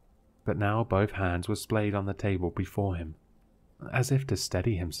seat, but now both hands were splayed on the table before him, as if to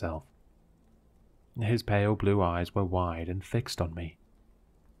steady himself. His pale blue eyes were wide and fixed on me.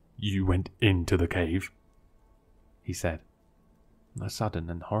 "You went into the cave?" he said, a sudden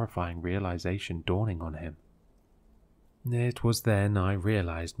and horrifying realization dawning on him. It was then I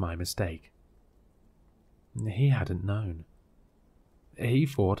realized my mistake. He hadn't known. He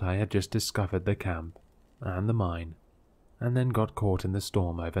thought I had just discovered the camp and the mine, and then got caught in the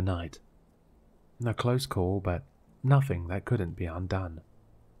storm overnight. A close call, but nothing that couldn't be undone.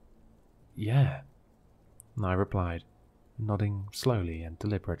 "Yeah," I replied, nodding slowly and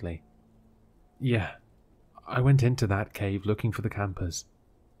deliberately. "Yeah, I went into that cave looking for the campers.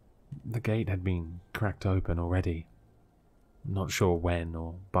 The gate had been cracked open already. Not sure when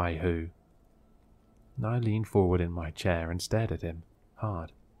or by who." I leaned forward in my chair and stared at him,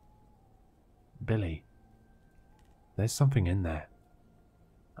 hard. "Billy, there's something in there.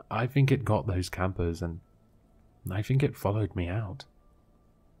 I think it got those campers, and I think it followed me out."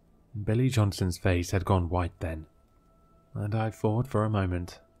 Billy Johnson's face had gone white then, and I thought for a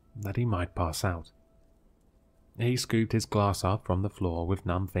moment that he might pass out. He scooped his glass up from the floor with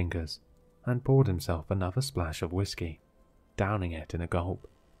numb fingers and poured himself another splash of whiskey, downing it in a gulp.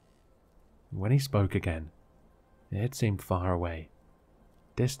 When he spoke again, it seemed far away,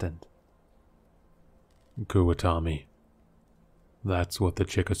 distant. "Kuwatami. That's what the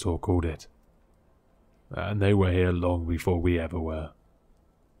Chickasaw called it. And they were here long before we ever were.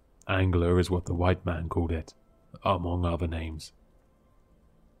 Angler is what the white man called it, among other names."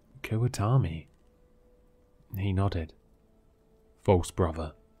 "Kuwatami?" He nodded. "False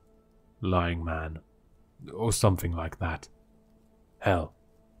brother. Lying man. Or something like that. Hell,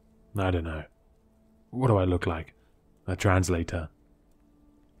 I don't know. What do I look like? A translator?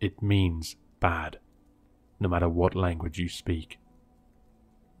 It means bad, no matter what language you speak.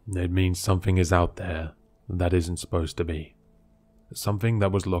 It means something is out there that isn't supposed to be. Something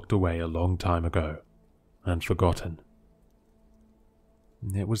that was locked away a long time ago and forgotten."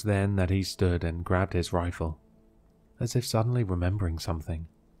 It was then that he stood and grabbed his rifle, as if suddenly remembering something.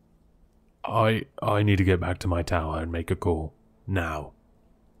 I need to get back to my tower and make a call. Now."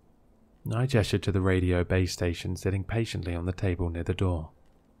 I gestured to the radio base station sitting patiently on the table near the door.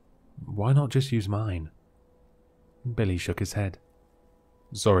 "Why not just use mine?" Billy shook his head.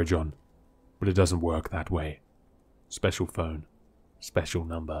 "Sorry, John, but it doesn't work that way. Special phone, special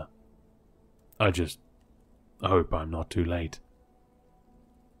number. I hope I'm not too late."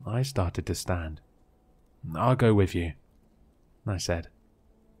 I started to stand. "I'll go with you," I said.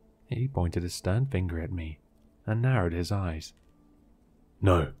 He pointed a stern finger at me and narrowed his eyes.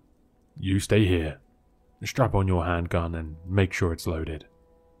 "No, you stay here. Strap on your handgun and make sure it's loaded."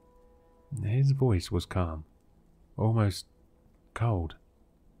 His voice was calm, almost cold,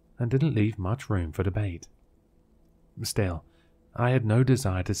 and didn't leave much room for debate. Still, I had no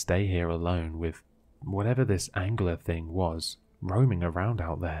desire to stay here alone with whatever this angler thing was roaming around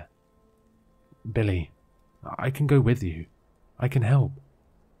out there. "Billy, I can go with you. I can help."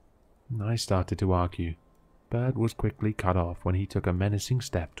 I started to argue, but was quickly cut off when he took a menacing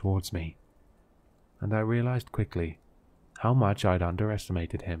step towards me, and I realized quickly how much I'd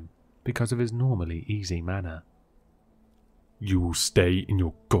underestimated him because of his normally easy manner. "You will stay in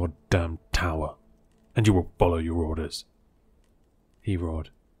your goddamn tower, and you will follow your orders," he roared,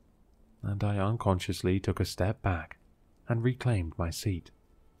 and I unconsciously took a step back and reclaimed my seat,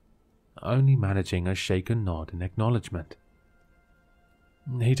 only managing a shaken nod in acknowledgement.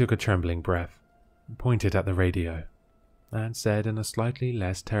 He took a trembling breath, pointed at the radio, and said in a slightly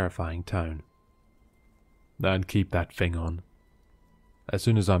less terrifying tone, "And keep that thing on. As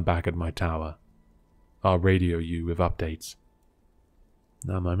soon as I'm back at my tower, I'll radio you with updates."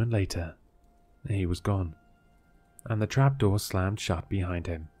 A moment later, he was gone, and the trapdoor slammed shut behind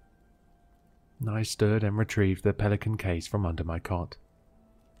him. I stood and retrieved the Pelican case from under my cot.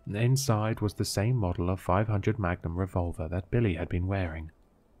 Inside was the same model of .500 Magnum revolver that Billy had been wearing,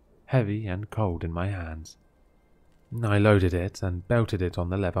 heavy and cold in my hands. I loaded it and belted it on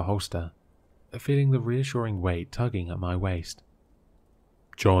the leather holster, feeling the reassuring weight tugging at my waist.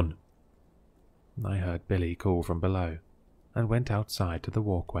 "John," I heard Billy call from below, and went outside to the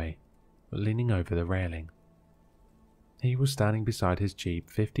walkway, leaning over the railing. He was standing beside his jeep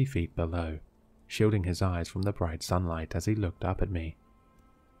 50 feet below, shielding his eyes from the bright sunlight as he looked up at me.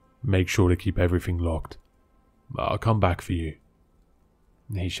 "Make sure to keep everything locked. I'll come back for you,"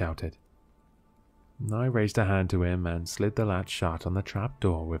 he shouted. I raised a hand to him and slid the latch shut on the trap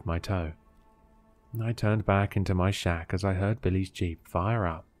door with my toe. I turned back into my shack as I heard Billy's jeep fire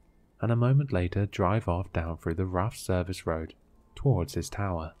up, and a moment later drive off down through the rough service road towards his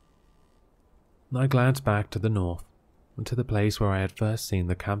tower. I glanced back to the north, to the place where I had first seen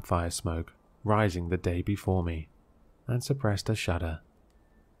the campfire smoke rising the day before me, and suppressed a shudder.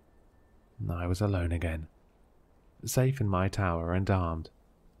 I was alone again, safe in my tower and armed,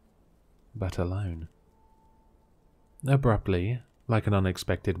 but alone. Abruptly, like an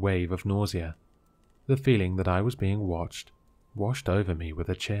unexpected wave of nausea, the feeling that I was being watched washed over me with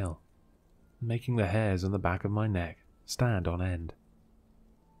a chill, making the hairs on the back of my neck stand on end.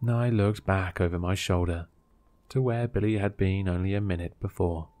 I looked back over my shoulder to where Billy had been only a minute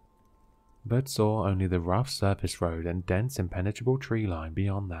before, but saw only the rough surface road and dense impenetrable tree line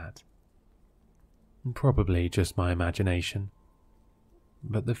beyond that. Probably just my imagination,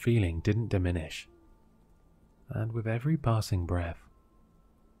 but the feeling didn't diminish, and with every passing breath,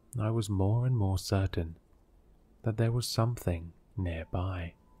 I was more and more certain that there was something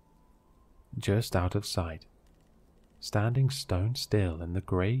nearby, just out of sight, standing stone still in the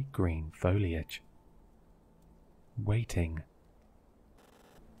grey-green foliage, waiting.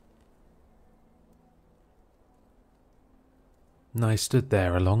 I stood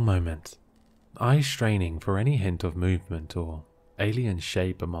there a long moment, eyes straining for any hint of movement or alien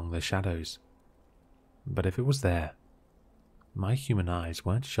shape among the shadows. But if it was there, my human eyes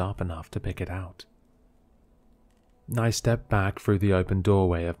weren't sharp enough to pick it out. I stepped back through the open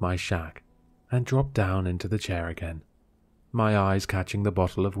doorway of my shack and dropped down into the chair again, my eyes catching the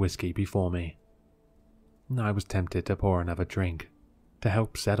bottle of whiskey before me. I was tempted to pour another drink to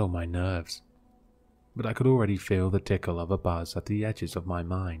help settle my nerves, but I could already feel the tickle of a buzz at the edges of my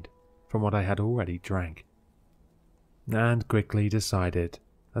mind from what I had already drank, and quickly decided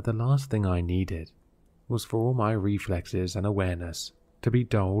that the last thing I needed was for all my reflexes and awareness to be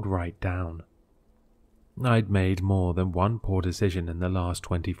dulled right down. I'd made more than one poor decision in the last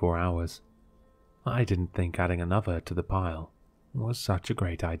 24 hours. I didn't think adding another to the pile was such a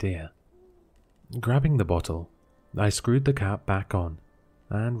great idea. Grabbing the bottle, I screwed the cap back on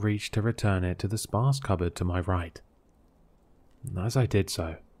and reached to return it to the sparse cupboard to my right. As I did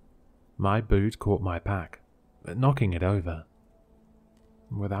so, my boot caught my pack, knocking it over.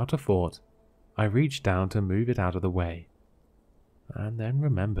 Without a thought, I reached down to move it out of the way, and then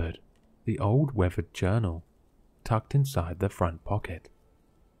remembered the old weathered journal tucked inside the front pocket,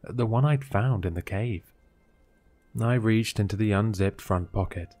 the one I'd found in the cave. I reached into the unzipped front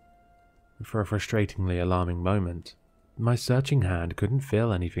pocket. For a frustratingly alarming moment, my searching hand couldn't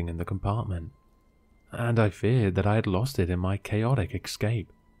feel anything in the compartment, and I feared that I had lost it in my chaotic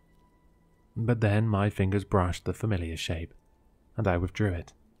escape. But then my fingers brushed the familiar shape, and I withdrew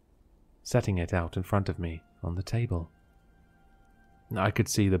it, setting it out in front of me on the table. I could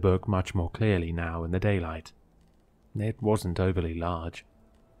see the book much more clearly now in the daylight. It wasn't overly large,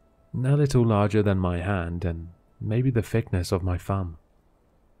 a little larger than my hand and maybe the thickness of my thumb.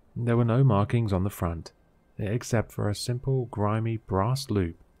 There were no markings on the front, except for a simple grimy brass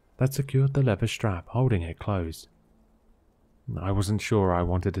loop that secured the leather strap holding it closed. I wasn't sure I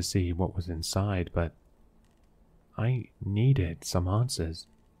wanted to see what was inside, but I needed some answers.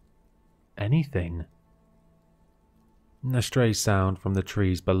 Anything. A stray sound from the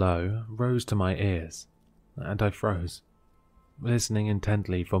trees below rose to my ears, and I froze, listening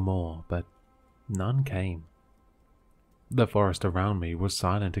intently for more, but none came. The forest around me was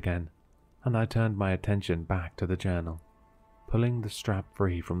silent again, and I turned my attention back to the journal, pulling the strap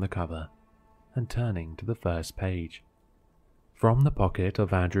free from the cover and turning to the first page. From the pocket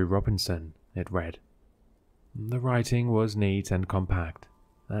of Andrew Robinson, it read. The writing was neat and compact,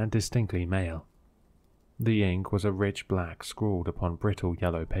 and distinctly male. The ink was a rich black scrawled upon brittle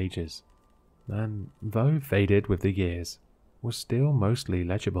yellow pages, and though faded with the years, was still mostly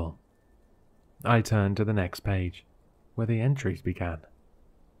legible. I turned to the next page, where the entries began.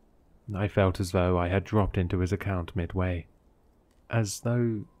 I felt as though I had dropped into his account midway, as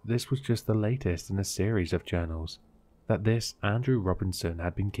though this was just the latest in a series of journals that this Andrew Robinson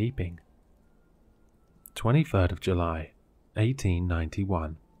had been keeping. 23rd of July,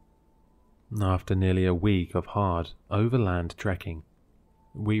 1891. After nearly a week of hard, overland trekking,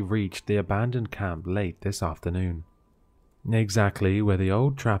 we reached the abandoned camp late this afternoon, exactly where the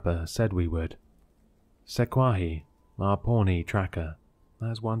old trapper said we would. Sequahi, our Pawnee tracker,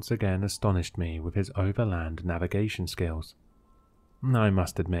 has once again astonished me with his overland navigation skills. I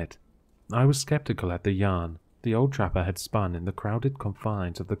must admit, I was skeptical at the yarn the old trapper had spun in the crowded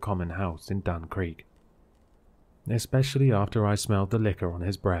confines of the common house in Dun Creek, especially after I smelled the liquor on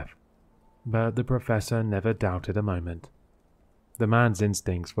his breath, but the professor never doubted a moment. The man's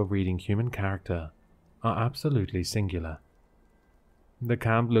instincts for reading human character are absolutely singular. The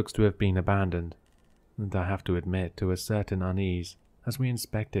camp looks to have been abandoned, and I have to admit to a certain unease as we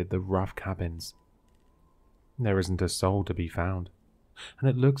inspected the rough cabins. There isn't a soul to be found, and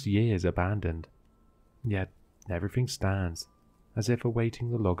it looks years abandoned, yet everything stands as if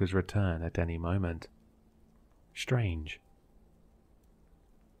awaiting the logger's return at any moment. Strange.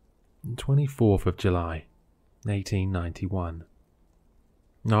 24th of July, 1891.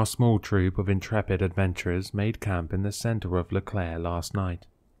 Our small troop of intrepid adventurers made camp in the center of LeClaire last night.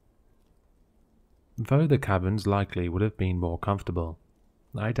 Though the cabins likely would have been more comfortable,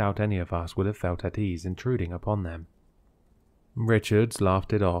 I doubt any of us would have felt at ease intruding upon them. Richards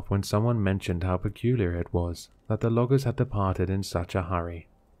laughed it off when someone mentioned how peculiar it was that the loggers had departed in such a hurry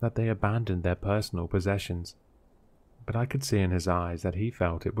that they abandoned their personal possessions, but I could see in his eyes that he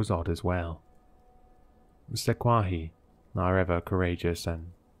felt it was odd as well. Sequahi, our ever courageous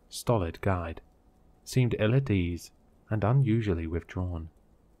and stolid guide, seemed ill at ease and unusually withdrawn,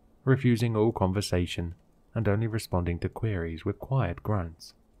 refusing all conversation and only responding to queries with quiet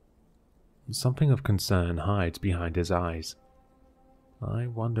grunts. Something of concern hides behind his eyes. I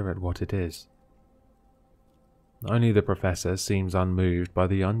wonder at what it is. Only the professor seems unmoved by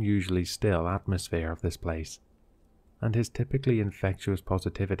the unusually still atmosphere of this place, and his typically infectious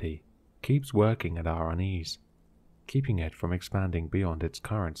positivity keeps working at our unease, keeping it from expanding beyond its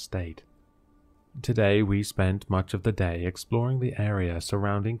current state. Today we spent much of the day exploring the area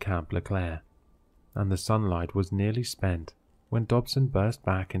surrounding Camp LeClaire, and the sunlight was nearly spent when Dobson burst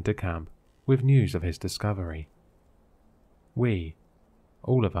back into camp with news of his discovery. We,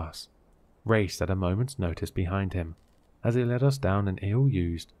 all of us, raced at a moment's notice behind him as he led us down an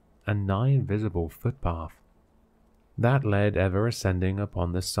ill-used and nigh invisible footpath that led ever ascending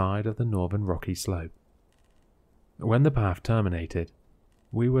upon the side of the northern rocky slope. When the path terminated,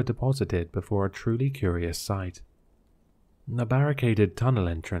 we were deposited before a truly curious sight. A barricaded tunnel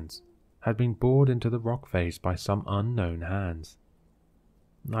entrance had been bored into the rock face by some unknown hands.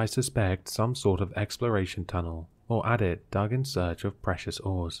 I suspect some sort of exploration tunnel or adit dug in search of precious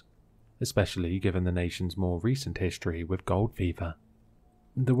ores, especially given the nation's more recent history with gold fever.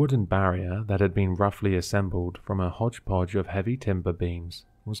 The wooden barrier that had been roughly assembled from a hodgepodge of heavy timber beams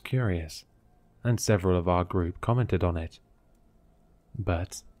was curious, and several of our group commented on it.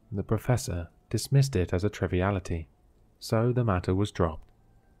 But the professor dismissed it as a triviality, so the matter was dropped.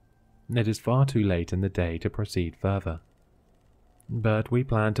 It is far too late in the day to proceed further. But we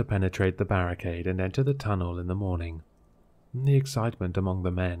plan to penetrate the barricade and enter the tunnel in the morning. The excitement among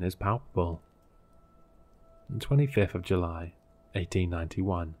the men is palpable. 25th of July,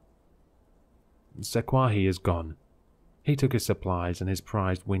 1891. Sequahi is gone. He took his supplies and his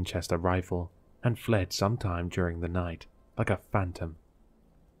prized Winchester rifle and fled sometime during the night, like a phantom.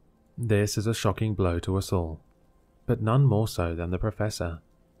 This is a shocking blow to us all, but none more so than the professor,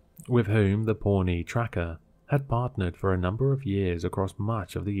 with whom the Pawnee tracker had partnered for a number of years across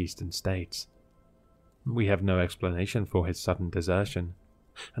much of the eastern states. We have no explanation for his sudden desertion,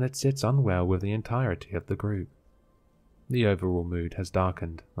 and it sits unwell with the entirety of the group. The overall mood has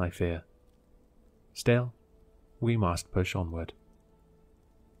darkened, I fear. Still, we must push onward.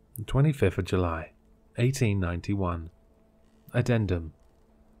 25th of July, 1891. Addendum.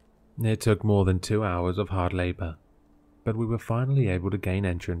 It took more than 2 hours of hard labor, but we were finally able to gain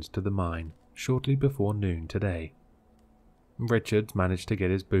entrance to the mine shortly before noon today. Richards managed to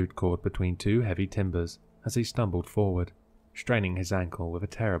get his boot caught between two heavy timbers as he stumbled forward, straining his ankle with a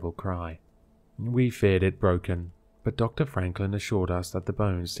terrible cry. We feared it broken, but Dr. Franklin assured us that the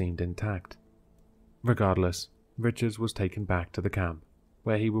bones seemed intact. Regardless, Richards was taken back to the camp,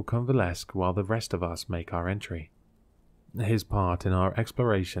 where he will convalesce while the rest of us make our entry. His part in our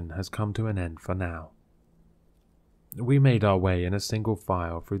exploration has come to an end for now. We made our way in a single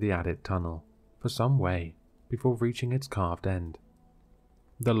file through the adit tunnel for some way before reaching its carved end,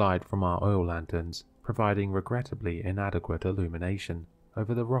 the light from our oil lanterns providing regrettably inadequate illumination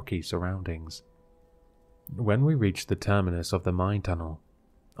over the rocky surroundings. When we reached the terminus of the mine tunnel,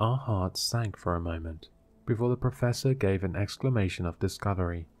 our hearts sank for a moment before the professor gave an exclamation of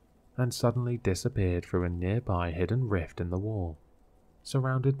discovery and suddenly disappeared through a nearby hidden rift in the wall,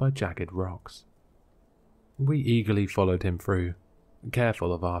 surrounded by jagged rocks. We eagerly followed him through,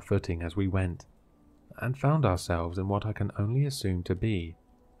 careful of our footing as we went, and found ourselves in what I can only assume to be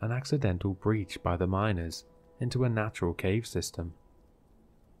an accidental breach by the miners into a natural cave system.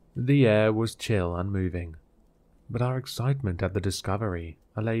 The air was chill and moving, but our excitement at the discovery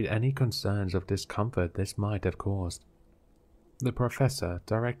allayed any concerns of discomfort this might have caused. The professor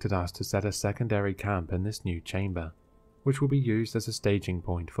directed us to set a secondary camp in this new chamber, which will be used as a staging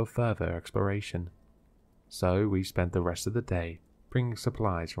point for further exploration. So we spent the rest of the day bringing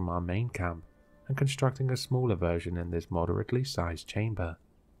supplies from our main camp and constructing a smaller version in this moderately sized chamber.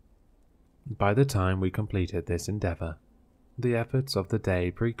 By the time we completed this endeavor, the efforts of the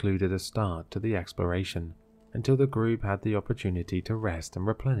day precluded a start to the exploration until the group had the opportunity to rest and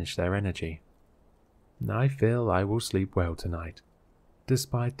replenish their energy. I feel I will sleep well tonight,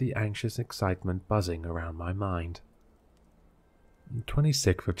 despite the anxious excitement buzzing around my mind.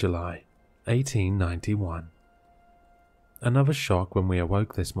 26th of July, 1891. Another shock when we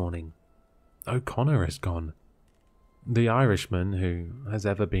awoke this morning. O'Connor is gone. The Irishman, who has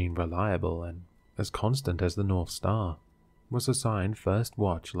ever been reliable and as constant as the North Star, was assigned first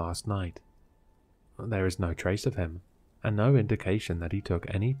watch last night. There is no trace of him, and no indication that he took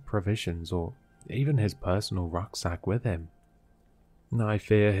any provisions or even his personal rucksack with him. I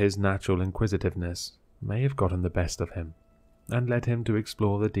fear his natural inquisitiveness may have gotten the best of him, and led him to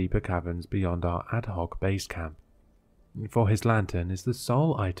explore the deeper caverns beyond our ad hoc base camp, for his lantern is the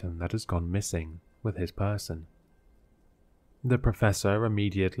sole item that has gone missing with his person. The professor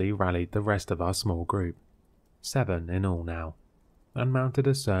immediately rallied the rest of our small group, 7 in all now, and mounted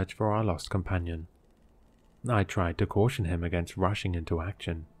a search for our lost companion. I tried to caution him against rushing into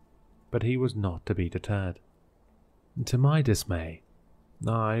action, but he was not to be deterred. To my dismay,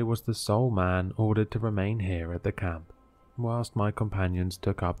 I was the sole man ordered to remain here at the camp, whilst my companions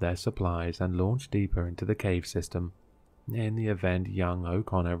took up their supplies and launched deeper into the cave system, in the event young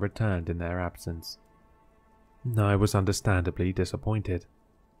O'Connor returned in their absence. I was understandably disappointed,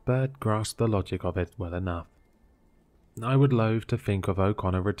 but grasped the logic of it well enough. I would loathe to think of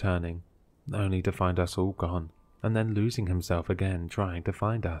O'Connor returning, only to find us all gone, and then losing himself again trying to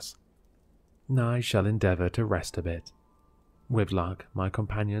find us. I shall endeavour to rest a bit. With luck, my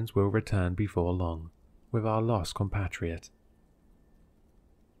companions will return before long, with our lost compatriot.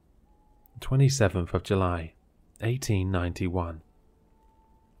 27th of July, 1891.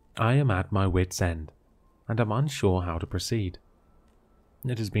 I am at my wit's end, and am unsure how to proceed.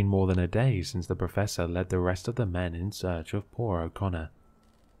 It has been more than a day since the professor led the rest of the men in search of poor O'Connor.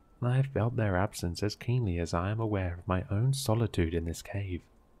 I have felt their absence as keenly as I am aware of my own solitude in this cave.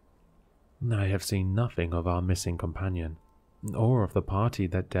 I have seen nothing of our missing companion, or of the party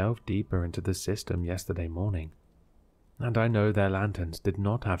that delved deeper into the system yesterday morning. and I know their lanterns did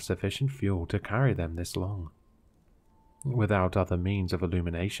not have sufficient fuel to carry them this long. Without other means of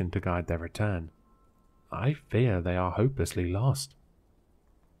illumination to guide their return, I fear they are hopelessly lost.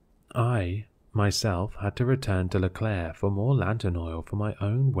 I, myself, had to return to Leclerc for more lantern oil for my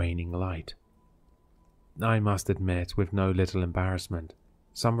own waning light. I must admit with no little embarrassment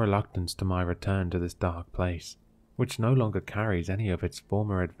some reluctance to my return to this dark place, which no longer carries any of its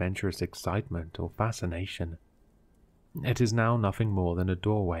former adventurous excitement or fascination. It is now nothing more than a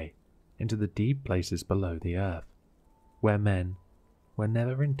doorway into the deep places below the earth, where men were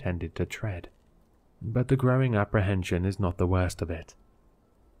never intended to tread. But the growing apprehension is not the worst of it.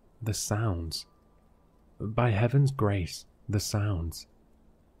 The sounds. By heaven's grace, the sounds.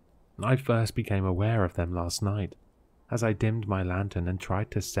 I first became aware of them last night, as I dimmed my lantern and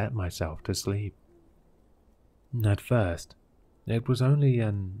tried to set myself to sleep. At first, it was only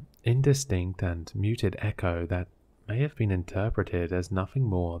an indistinct and muted echo that may have been interpreted as nothing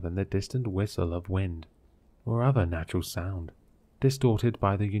more than the distant whistle of wind or other natural sound, distorted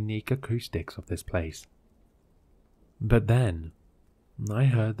by the unique acoustics of this place. But then, I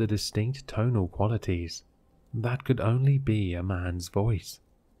heard the distinct tonal qualities that could only be a man's voice.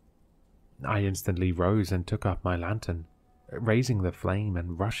 I instantly rose and took up my lantern, raising the flame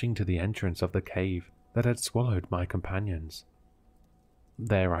and rushing to the entrance of the cave that had swallowed my companions.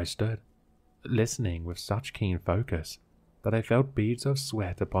 There I stood, listening with such keen focus that I felt beads of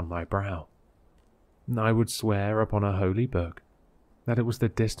sweat upon my brow. I would swear upon a holy book that it was the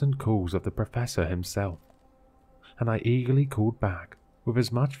distant calls of the professor himself, and I eagerly called back with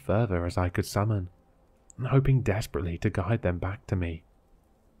as much fervor as I could summon, hoping desperately to guide them back to me.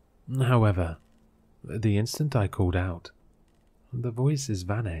 However, the instant I called out, the voices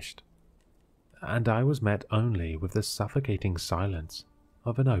vanished, and I was met only with the suffocating silence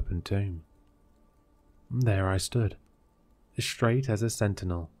of an open tomb. There I stood, straight as a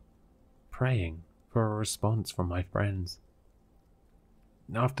sentinel, praying for a response from my friends.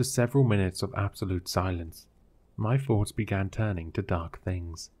 After several minutes of absolute silence, my thoughts began turning to dark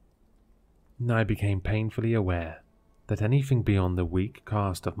things. I became painfully aware that anything beyond the weak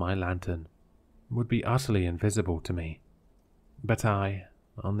cast of my lantern would be utterly invisible to me, but I,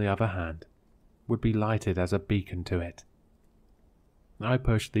 on the other hand, would be lighted as a beacon to it. I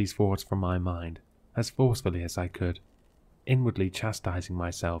pushed these thoughts from my mind as forcefully as I could, inwardly chastising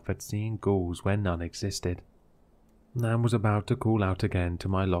myself at seeing ghouls where none existed, and was about to call out again to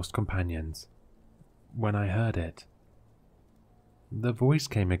my lost companions, when I heard it. The voice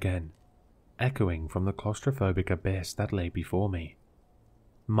came again, echoing from the claustrophobic abyss that lay before me,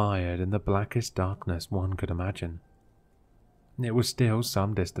 mired in the blackest darkness one could imagine. It was still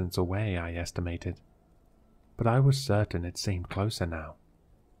some distance away, I estimated, but I was certain it seemed closer now.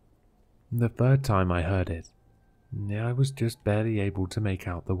 The third time I heard it, I was just barely able to make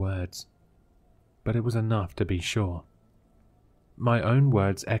out the words, but it was enough to be sure. My own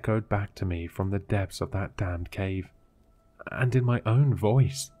words echoed back to me from the depths of that damned cave, and in my own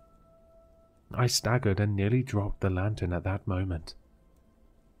voice. I staggered and nearly dropped the lantern at that moment.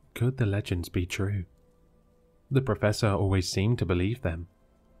 Could the legends be true? The professor always seemed to believe them,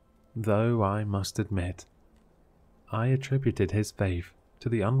 though I must admit, I attributed his faith to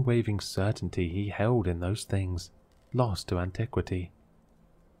the unwavering certainty he held in those things lost to antiquity.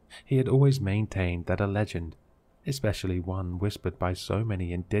 He had always maintained that a legend, especially one whispered by so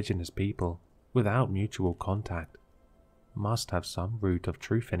many indigenous people without mutual contact, must have some root of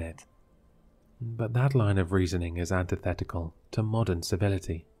truth in it. But that line of reasoning is antithetical to modern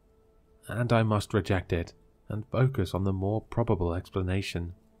civility, and I must reject it and focus on the more probable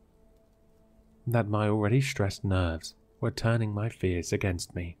explanation. That my already stressed nerves were turning my fears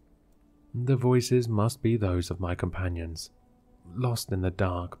against me. The voices must be those of my companions, lost in the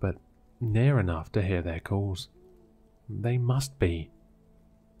dark but near enough to hear their calls. They must be.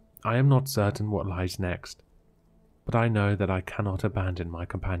 I am not certain what lies next, but I know that I cannot abandon my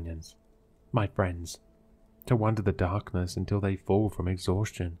companions, my friends, to wander the darkness until they fall from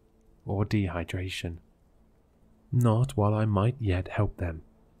exhaustion or dehydration. Not while I might yet help them.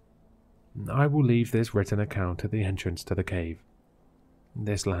 I will leave this written account at the entrance to the cave.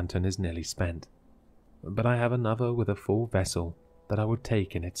 This lantern is nearly spent, but I have another with a full vessel that I would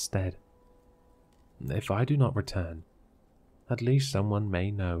take in its stead. If I do not return, at least someone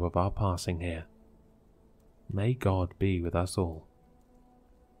may know of our passing here. May God be with us all.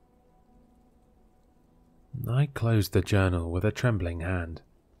 I closed the journal with a trembling hand,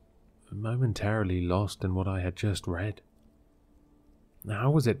 momentarily lost in what I had just read.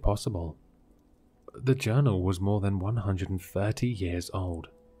 How was it possible? The journal was more than 130 years old.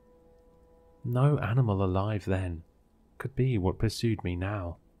 No animal alive then could be what pursued me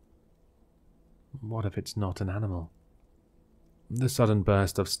now. What if it's not an animal? The sudden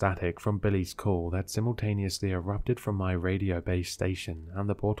burst of static from Billy's call that simultaneously erupted from my radio-based station and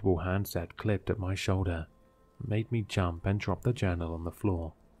the portable handset clipped at my shoulder made me jump and drop the journal on the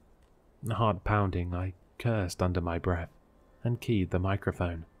floor. Heart pounding, I cursed under my breath and keyed the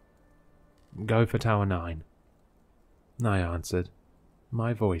microphone. "Go for Tower 9. I answered,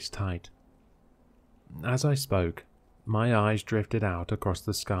 my voice tight. As I spoke, my eyes drifted out across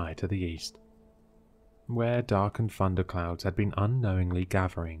the sky to the east, where darkened thunderclouds had been unknowingly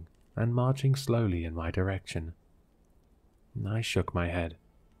gathering and marching slowly in my direction. I shook my head.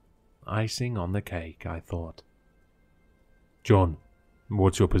 Icing on the cake, I thought. "John,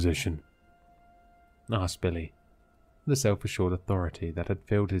 what's your position?" asked Billy. The self-assured authority that had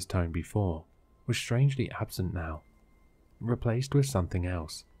filled his tone before was strangely absent now, replaced with something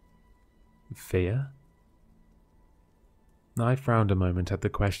else. Fear? I frowned a moment at the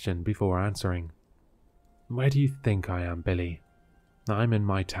question before answering. "Where do you think I am, Billy? I'm in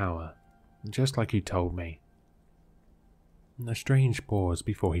my tower, just like you told me." A strange pause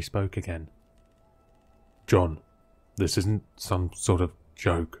before he spoke again. "John, this isn't some sort of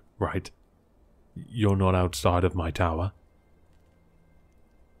joke, right? You're not outside of my tower?"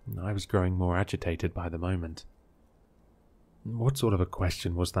 I was growing more agitated by the moment. What sort of a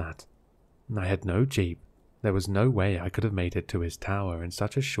question was that? I had no jeep. There was no way I could have made it to his tower in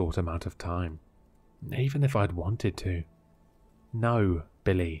such a short amount of time, even if I'd wanted to. "No,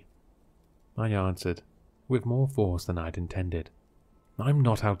 Billy," I answered, with more force than I'd intended. "I'm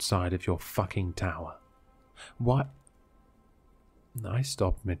not outside of your fucking tower." "What?" I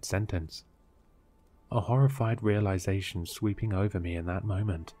stopped mid-sentence, a horrified realization sweeping over me in that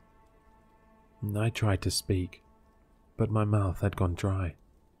moment. I tried to speak, but my mouth had gone dry.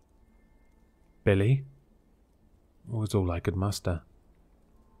 "Billy?" was all I could muster.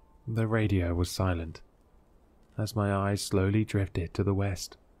 The radio was silent, as my eyes slowly drifted to the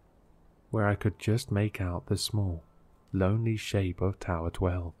west, where I could just make out the small, lonely shape of Tower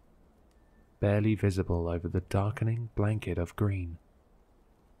 12, barely visible over the darkening blanket of green.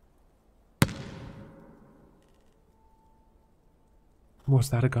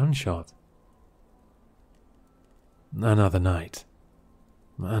 Was that a gunshot? Another night.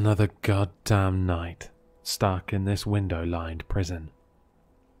 Another goddamn night, stuck in this window-lined prison.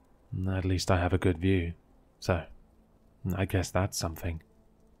 At least I have a good view, so I guess that's something.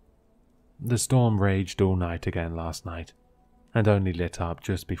 The storm raged all night again last night, and only lit up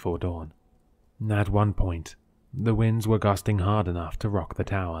just before dawn. At one point, the winds were gusting hard enough to rock the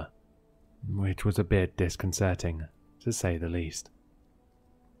tower, which was a bit disconcerting, to say the least.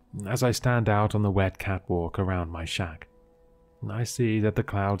 As I stand out on the wet catwalk around my shack, I see that the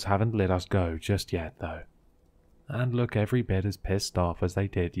clouds haven't let us go just yet, though, and look every bit as pissed off as they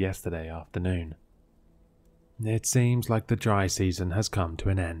did yesterday afternoon. It seems like the dry season has come to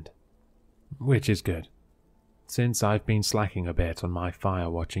an end, which is good, since I've been slacking a bit on my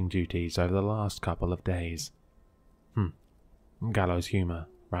fire-watching duties over the last couple of days. Gallows humor,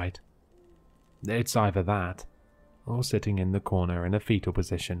 right? It's either that, or sitting in the corner in a fetal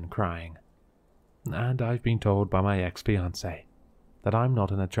position crying. And I've been told by my ex-fiancée that I'm not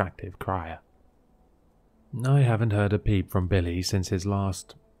an attractive crier. I haven't heard a peep from Billy since his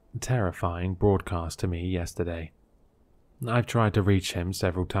last terrifying broadcast to me yesterday. I've tried to reach him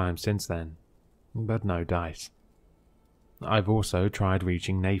several times since then, but no dice. I've also tried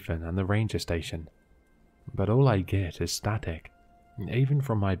reaching Nathan and the ranger station, but all I get is static, even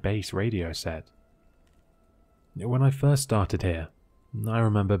from my base radio set. When I first started here, I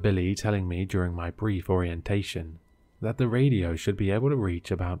remember Billy telling me during my brief orientation that the radio should be able to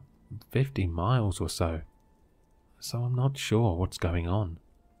reach about 50 miles or so I'm not sure what's going on.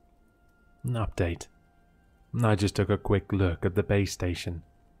 Update. I just took a quick look at the base station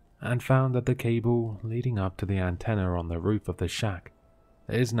and found that the cable leading up to the antenna on the roof of the shack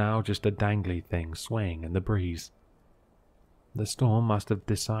is now just a dangly thing swaying in the breeze. The storm must have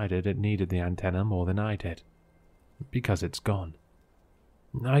decided it needed the antenna more than I did, because it's gone.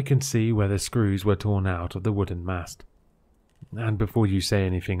 I can see where the screws were torn out of the wooden mast. And before you say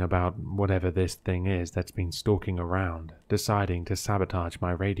anything about whatever this thing is that's been stalking around, deciding to sabotage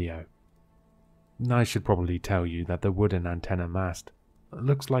my radio, I should probably tell you that the wooden antenna mast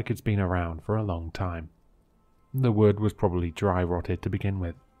looks like it's been around for a long time. The wood was probably dry rotted to begin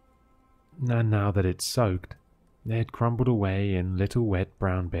with, and now that it's soaked, it crumbled away in little wet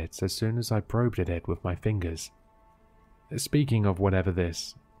brown bits as soon as I probed at it with my fingers. Speaking of whatever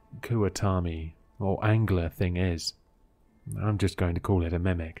this Kuatami or angler thing is, I'm just going to call it a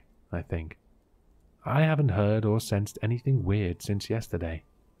mimic, I think. I haven't heard or sensed anything weird since yesterday.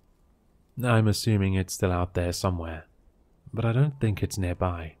 I'm assuming it's still out there somewhere, but I don't think it's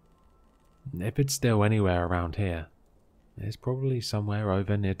nearby. If it's still anywhere around here, it's probably somewhere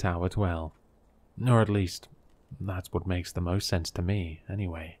over near Tower 12. Or at least, that's what makes the most sense to me,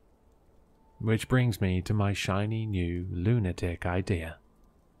 anyway. Which brings me to my shiny new lunatic idea.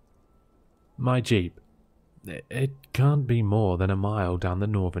 My Jeep. It can't be more than a mile down the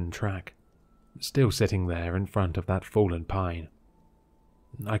northern track, still sitting there in front of that fallen pine.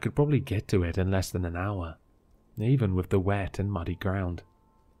 I could probably get to it in less than an hour, even with the wet and muddy ground.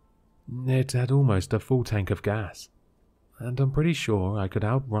 It had almost a full tank of gas, and I'm pretty sure I could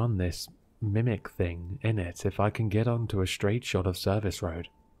outrun this mimic thing in it if I can get onto a straight shot of service road.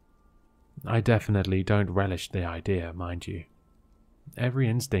 I definitely don't relish the idea, mind you. Every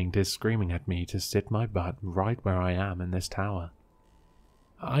instinct is screaming at me to sit my butt right where I am in this tower.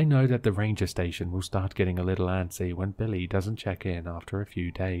 I know that the ranger station will start getting a little antsy when Billy doesn't check in after a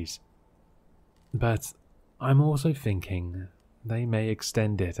few days. But I'm also thinking they may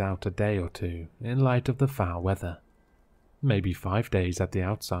extend it out a day or two in light of the foul weather. Maybe 5 days at the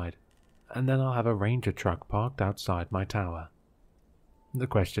outside, and then I'll have a ranger truck parked outside my tower. The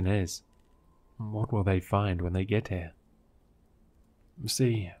question is, what will they find when they get here?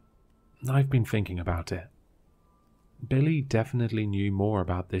 See, I've been thinking about it. Billy definitely knew more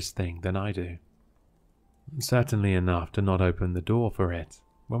about this thing than I do. Certainly enough to not open the door for it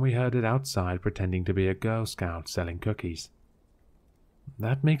when we heard it outside pretending to be a Girl Scout selling cookies.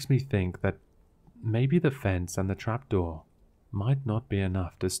 That makes me think that maybe the fence and the trapdoor might not be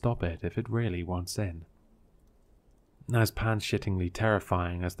enough to stop it if it really wants in. As pants-shittingly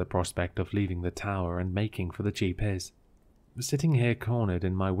terrifying as the prospect of leaving the tower and making for the Jeep is, sitting here cornered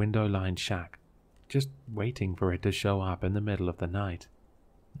in my window-lined shack, just waiting for it to show up in the middle of the night,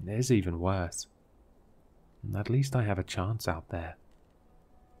 is even worse. At least I have a chance out there.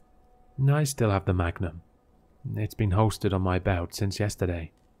 I still have the Magnum. It's been holstered on my belt since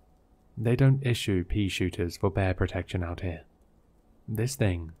yesterday. They don't issue pea shooters for bear protection out here. This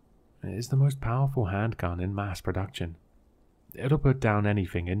thing is the most powerful handgun in mass production. It'll put down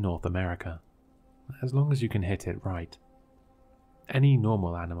anything in North America, as long as you can hit it right. Any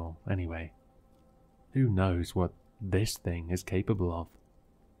normal animal, anyway. Who knows what this thing is capable of?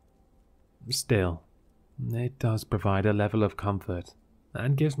 Still, it does provide a level of comfort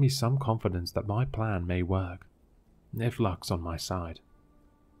and gives me some confidence that my plan may work, if luck's on my side.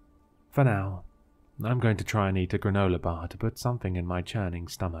 For now, I'm going to try and eat a granola bar to put something in my churning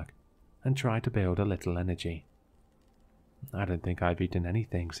stomach and try to build a little energy. I don't think I've eaten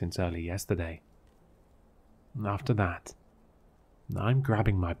anything since early yesterday. After that, I'm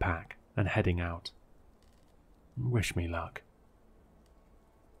grabbing my pack and heading out. Wish me luck.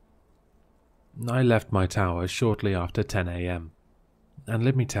 I left my tower shortly after 10 AM, and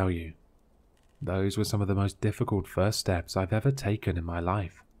let me tell you, those were some of the most difficult first steps I've ever taken in my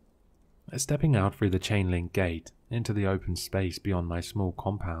life. Stepping out through the chain-link gate into the open space beyond my small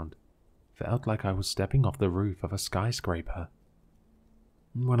compound felt like I was stepping off the roof of a skyscraper.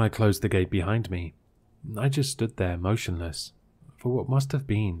 When I closed the gate behind me, I just stood there motionless for what must have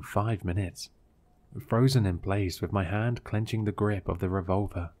been 5 minutes, frozen in place with my hand clenching the grip of the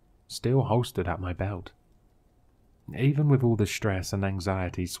revolver still holstered at my belt. Even with all the stress and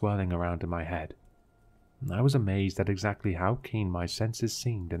anxiety swirling around in my head, I was amazed at exactly how keen my senses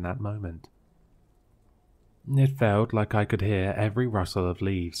seemed in that moment. It felt like I could hear every rustle of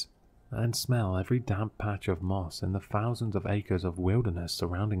leaves and smell every damp patch of moss in the thousands of acres of wilderness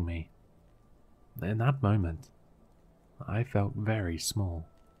surrounding me. In that moment, I felt very small,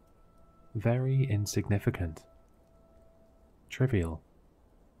 very insignificant, trivial.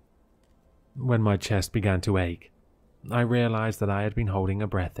 When my chest began to ache, I realized that I had been holding a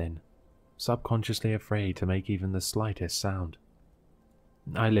breath in, subconsciously afraid to make even the slightest sound.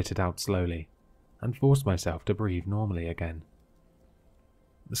 I let it out slowly and forced myself to breathe normally again.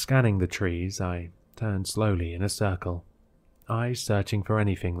 Scanning the trees, I turned slowly in a circle, eyes searching for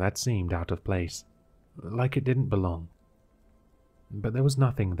anything that seemed out of place, like it didn't belong. But there was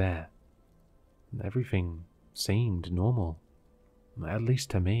nothing there. Everything seemed normal, at least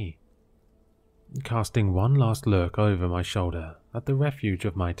to me. Casting one last look over my shoulder at the refuge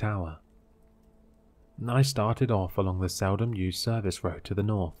of my tower, I started off along the seldom used service road to the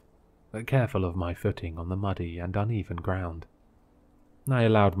north, careful of my footing on the muddy and uneven ground. I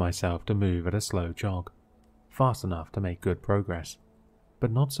allowed myself to move at a slow jog, fast enough to make good progress,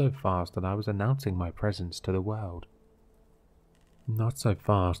 but not so fast that I was announcing my presence to the world. Not so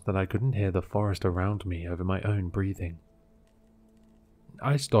fast that I couldn't hear the forest around me over my own breathing.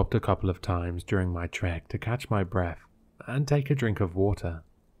 I stopped a couple of times during my trek to catch my breath and take a drink of water,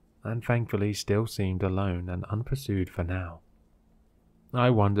 and thankfully still seemed alone and unpursued for now. I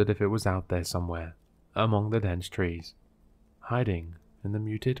wondered if it was out there somewhere, among the dense trees, hiding in the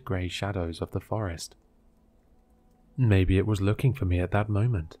muted grey shadows of the forest. Maybe it was looking for me at that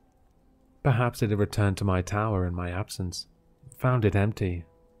moment. Perhaps it had returned to my tower in my absence, found it empty,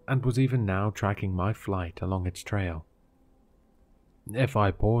 and was even now tracking my flight along its trail. If I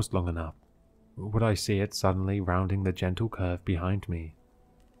paused long enough, would I see it suddenly rounding the gentle curve behind me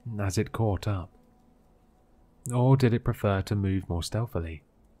as it caught up? Or did it prefer to move more stealthily,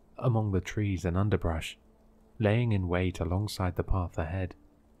 among the trees and underbrush, laying in wait alongside the path ahead,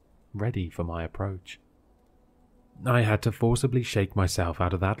 ready for my approach? I had to forcibly shake myself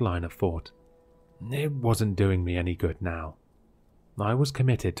out of that line of thought. It wasn't doing me any good now. I was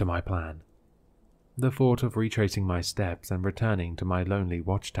committed to my plan. The thought of retracing my steps and returning to my lonely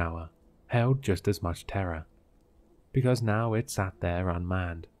watchtower held just as much terror, because now it sat there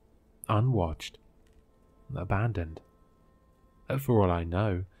unmanned, unwatched, abandoned. For all I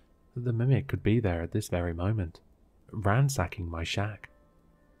know, the mimic could be there at this very moment, ransacking my shack.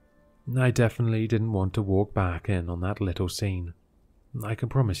 I definitely didn't want to walk back in on that little scene. I can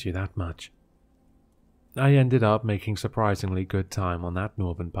promise you that much. I ended up making surprisingly good time on that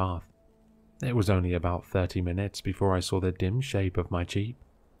northern path. It was only about 30 minutes before I saw the dim shape of my jeep,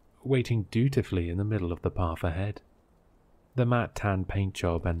 waiting dutifully in the middle of the path ahead. The matte tan paint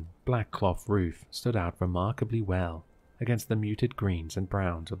job and black cloth roof stood out remarkably well against the muted greens and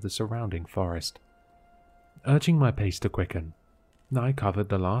browns of the surrounding forest. Urging my pace to quicken, I covered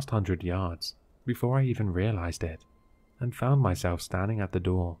the last 100 yards before I even realized it, and found myself standing at the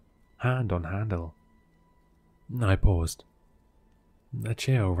door, hand on handle. I paused. A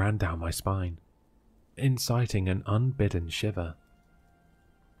chill ran down my spine, inciting an unbidden shiver.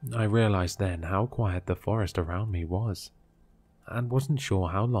 I realized then how quiet the forest around me was, and wasn't sure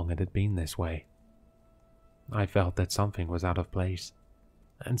how long it had been this way. I felt that something was out of place,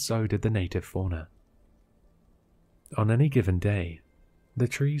 and so did the native fauna. On any given day, the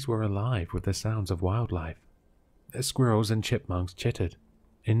trees were alive with the sounds of wildlife. Squirrels and chipmunks chittered,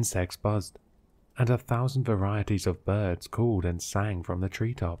 insects buzzed, and 1,000 varieties of birds called and sang from the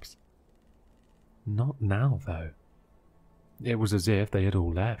treetops. Not now, though. It was as if they had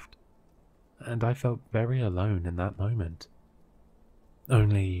all left, and I felt very alone in that moment.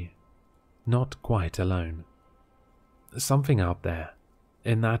 Only, not quite alone. Something out there,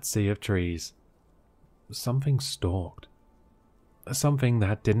 in that sea of trees, something stalked. Something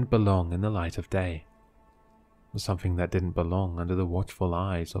that didn't belong in the light of day. Something that didn't belong under the watchful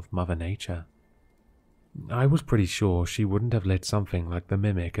eyes of Mother Nature. I was pretty sure she wouldn't have let something like the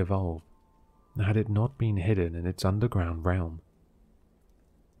mimic evolve, had it not been hidden in its underground realm.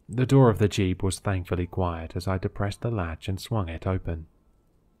 The door of the jeep was thankfully quiet as I depressed the latch and swung it open.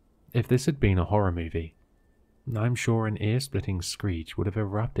 If this had been a horror movie, I'm sure an ear-splitting screech would have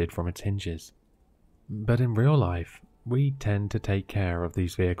erupted from its hinges. But in real life, we tend to take care of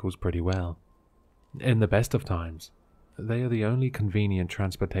these vehicles pretty well. In the best of times, they are the only convenient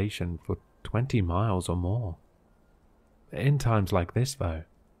transportation for 20 miles or more. In times like this, though,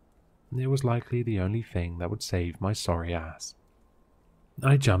 it was likely the only thing that would save my sorry ass.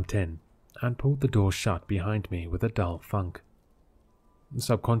 I jumped in and pulled the door shut behind me with a dull thunk,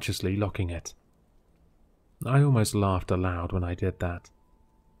 subconsciously locking it. I almost laughed aloud when I did that.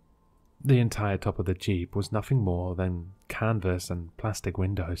 The entire top of the jeep was nothing more than canvas and plastic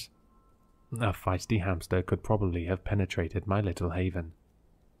windows. A feisty hamster could probably have penetrated my little haven.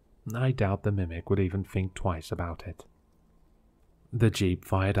 I doubt the mimic would even think twice about it. The jeep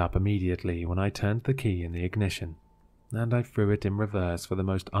fired up immediately when I turned the key in the ignition, and I threw it in reverse for the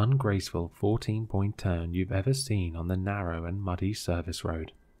most ungraceful 14-point turn you've ever seen on the narrow and muddy service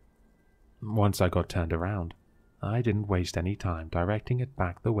road. Once I got turned around, I didn't waste any time directing it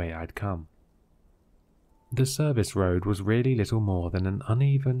back the way I'd come. The service road was really little more than an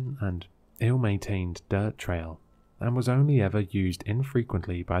uneven and ill-maintained dirt trail, and was only ever used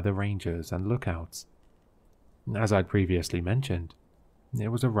infrequently by the rangers and lookouts. As I'd previously mentioned, it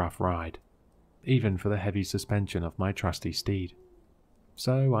was a rough ride, even for the heavy suspension of my trusty steed,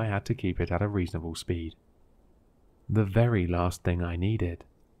 so I had to keep it at a reasonable speed. The very last thing I needed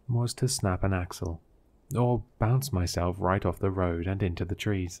was to snap an axle, or bounce myself right off the road and into the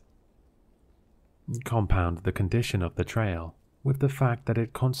trees. Compound the condition of the trail with the fact that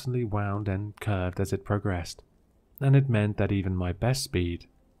it constantly wound and curved as it progressed, and it meant that even my best speed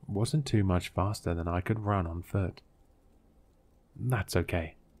wasn't too much faster than I could run on foot. That's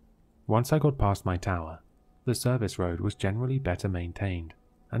okay. Once I got past my tower, the service road was generally better maintained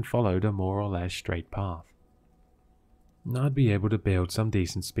and followed a more or less straight path. I'd be able to build some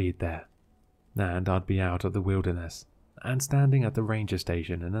decent speed there, and I'd be out of the wilderness and standing at the ranger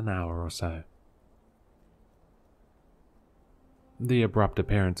station in an hour or so. The abrupt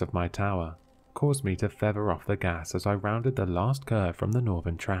appearance of my tower caused me to feather off the gas as I rounded the last curve from the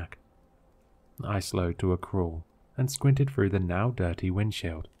northern track. I slowed to a crawl and squinted through the now dirty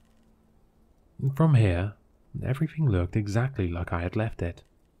windshield. From here, everything looked exactly like I had left it.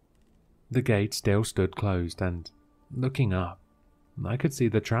 The gate still stood closed, and, looking up, I could see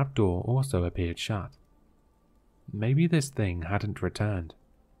the trapdoor also appeared shut. Maybe this thing hadn't returned.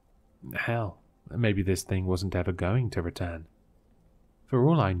 Hell, maybe this thing wasn't ever going to return. For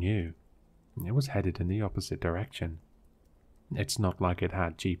all I knew, it was headed in the opposite direction. It's not like it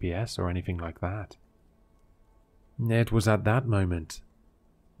had GPS or anything like that. It was at that moment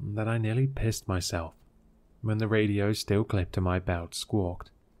that I nearly pissed myself when the radio still clipped to my belt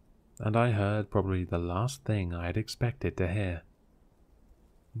squawked, and I heard probably the last thing I had expected to hear.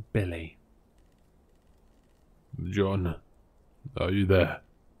 Billy. John, are you there?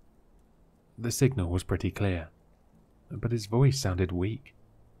 The signal was pretty clear, but his voice sounded weak,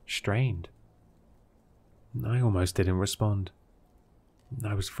 strained. I almost didn't respond.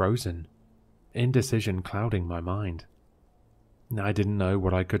 I was frozen, indecision clouding my mind. I didn't know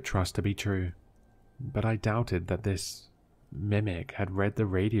what I could trust to be true, but I doubted that this mimic had read the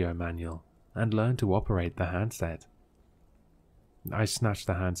radio manual and learned to operate the handset. I snatched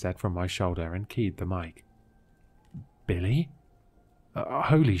the handset from my shoulder and keyed the mic. Billy?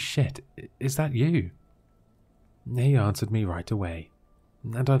 Holy shit, is that you? He answered me right away,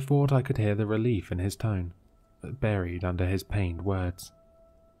 and I thought I could hear the relief in his tone, buried under his pained words.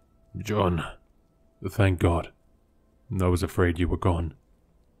 John, thank God. I was afraid you were gone.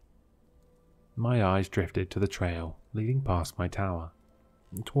 My eyes drifted to the trail leading past my tower,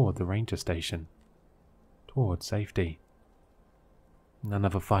 toward the ranger station, toward safety.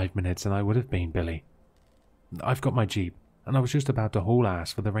 Another 5 minutes and I would have been, Billy. I've got my jeep, and I was just about to haul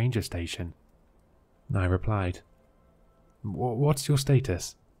ass for the ranger station. I replied. What's your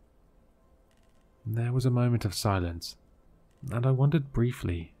status? There was a moment of silence, and I wondered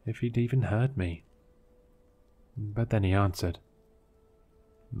briefly if he'd even heard me. But then he answered.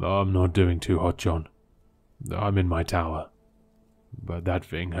 I'm not doing too hot, John. I'm in my tower, but that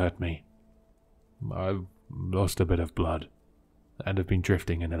thing hurt me. I've lost a bit of blood, and have been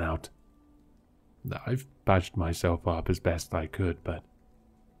drifting in and out. I've patched myself up as best I could, but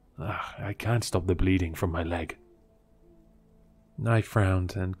I can't stop the bleeding from my leg. I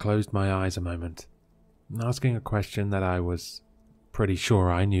frowned and closed my eyes a moment, asking a question that I was pretty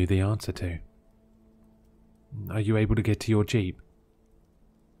sure I knew the answer to. Are you able to get to your jeep?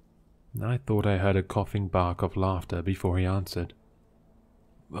 I thought I heard a coughing bark of laughter before he answered.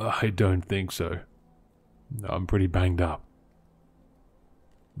 I don't think so. I'm pretty banged up.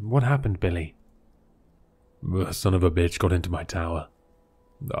 What happened, Billy? The son of a bitch got into my tower.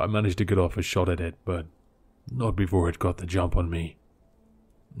 I managed to get off a shot at it, but not before it got the jump on me.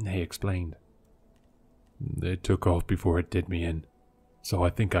 He explained. It took off before it did me in, so I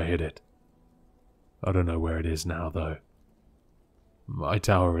think I hit it. I don't know where it is now, though. My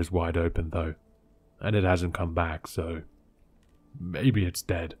tower is wide open, though, and it hasn't come back, so maybe it's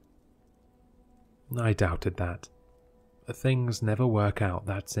dead. I doubted that. Things never work out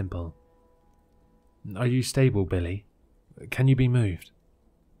that simple. Are you stable, Billy? Can you be moved?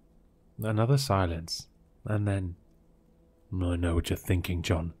 Another silence, and then... I know what you're thinking,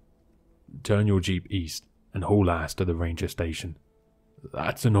 John. Turn your jeep east and haul ass to the ranger station.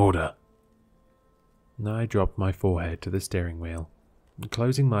 That's an order. I dropped my forehead to the steering wheel,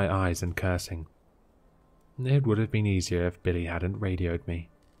 closing my eyes and cursing. It would have been easier if Billy hadn't radioed me.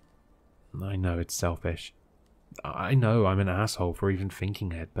 I know it's selfish. I know I'm an asshole for even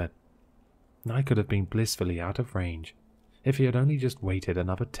thinking it, but I could have been blissfully out of range if he had only just waited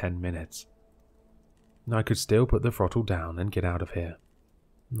another 10 minutes. I could still put the throttle down and get out of here.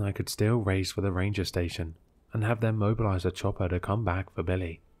 I could still race for the ranger station and have them mobilize a chopper to come back for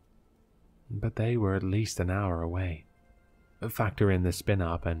Billy. But they were at least an hour away. Factor in the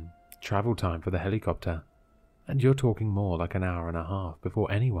spin-up and travel time for the helicopter, and you're talking more like an hour and a half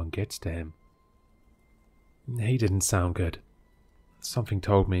before anyone gets to him. He didn't sound good. Something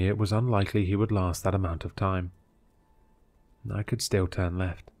told me it was unlikely he would last that amount of time. I could still turn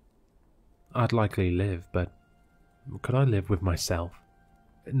left. I'd likely live, but could I live with myself,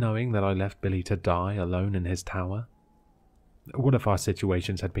 knowing that I left Billy to die alone in his tower? What if our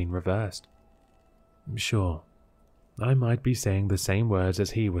situations had been reversed? Sure, I might be saying the same words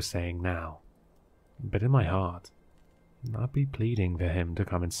as he was saying now, but in my heart, I'd be pleading for him to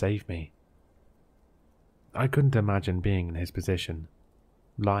come and save me. I couldn't imagine being in his position,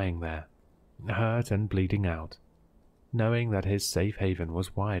 lying there, hurt and bleeding out, knowing that his safe haven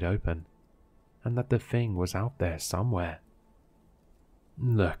was wide open, and that the thing was out there somewhere.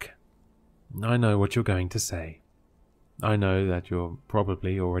 Look, I know what you're going to say. I know that you're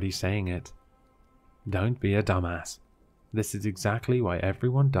probably already saying it. Don't be a dumbass. This is exactly why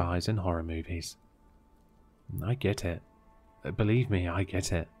everyone dies in horror movies. I get it. Believe me, I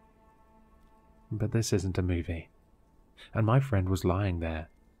get it. But this isn't a movie. And my friend was lying there,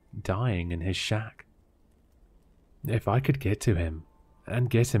 dying in his shack. If I could get to him, and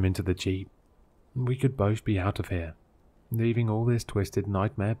get him into the Jeep, we could both be out of here, leaving all this twisted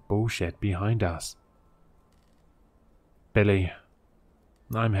nightmare bullshit behind us. Billy,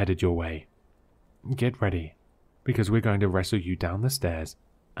 I'm headed your way. Get ready, because we're going to wrestle you down the stairs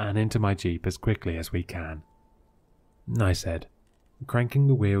and into my Jeep as quickly as we can, I said, cranking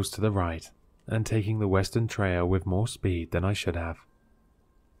the wheels to the right and taking the western trail with more speed than I should have.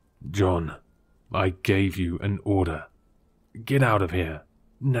 John, I gave you an order. Get out of here,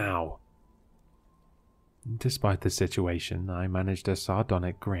 now. Despite the situation, I managed a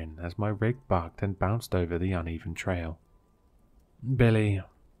sardonic grin as my rig bucked and bounced over the uneven trail. Billy,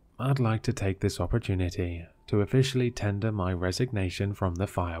 I'd like to take this opportunity to officially tender my resignation from the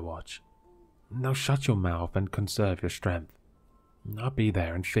Firewatch. Now shut your mouth and conserve your strength. I'll be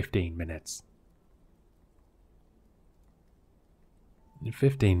there in 15 minutes.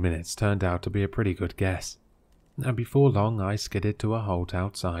 15 minutes turned out to be a pretty good guess, and before long I skidded to a halt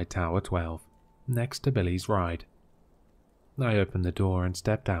outside Tower 12, next to Billy's ride. I opened the door and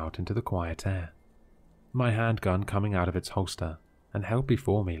stepped out into the quiet air, my handgun coming out of its holster and held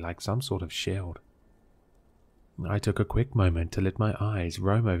before me like some sort of shield. I took a quick moment to let my eyes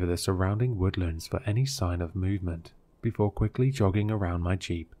roam over the surrounding woodlands for any sign of movement before quickly jogging around my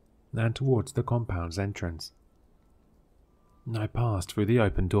Jeep and towards the compound's entrance. I passed through the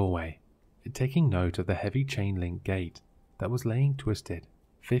open doorway, taking note of the heavy chain-link gate that was laying twisted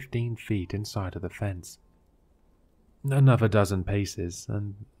 15 feet inside of the fence. Another dozen paces,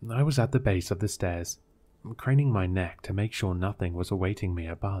 and I was at the base of the stairs, craning my neck to make sure nothing was awaiting me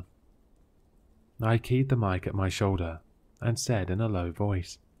above. I keyed the mic at my shoulder and said in a low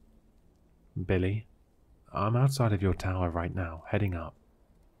voice, "Billy, I'm outside of your tower right now, heading up.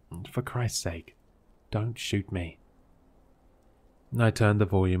 For Christ's sake, don't shoot me." I turned the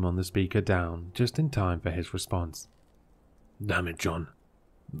volume on the speaker down just in time for his response. Damn it, John.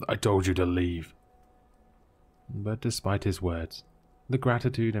 I told you to leave. But despite his words, the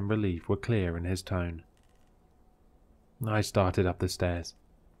gratitude and relief were clear in his tone. I started up the stairs,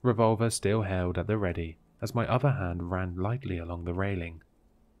 revolver still held at the ready as my other hand ran lightly along the railing.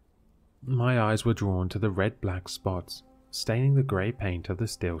 My eyes were drawn to the red-black spots staining the grey paint of the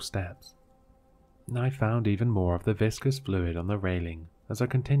steel steps. I found even more of the viscous fluid on the railing as I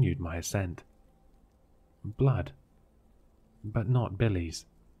continued my ascent. Blood. But not Billy's.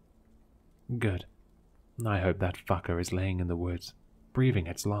 Good. I hope that fucker is laying in the woods, breathing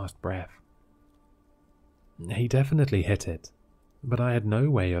its last breath. He definitely hit it, but I had no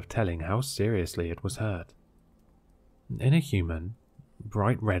way of telling how seriously it was hurt. In a human,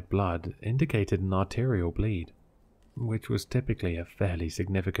 bright red blood indicated an arterial bleed, which was typically a fairly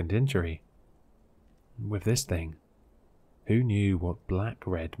significant injury. With this thing, who knew what black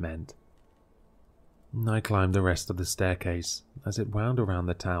red meant? I climbed the rest of the staircase as it wound around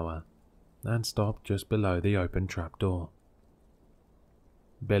the tower and stopped just below the open trapdoor.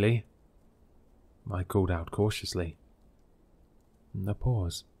 "Billy?" I called out cautiously. A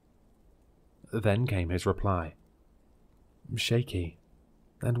pause. Then came his reply. Shaky,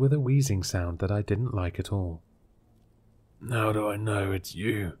 and with a wheezing sound that I didn't like at all. "How do I know it's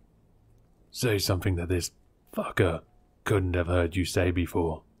you? Say something that this fucker couldn't have heard you say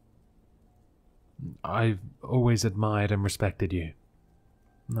before." "I've always admired and respected you,"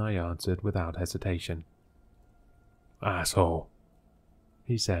 I answered without hesitation. "Asshole,"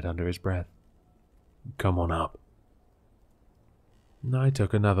 he said under his breath. "Come on up." I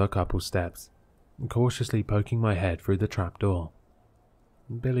took another couple steps, cautiously poking my head through the trapdoor.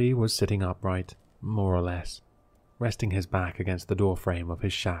 Billy was sitting upright, more or less, resting his back against the doorframe of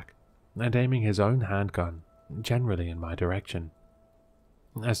his shack and aiming his own handgun generally in my direction.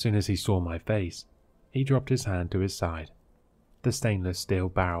 As soon as he saw my face, he dropped his hand to his side, the stainless steel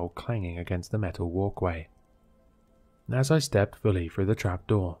barrel clanging against the metal walkway. As I stepped fully through the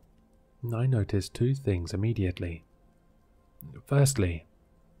trapdoor, I noticed two things immediately. Firstly,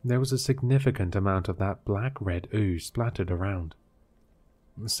 there was a significant amount of that black-red ooze splattered around.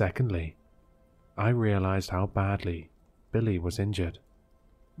 Secondly, I realized how badly Billy was injured.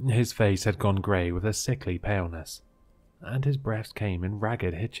 His face had gone grey with a sickly paleness, and his breath came in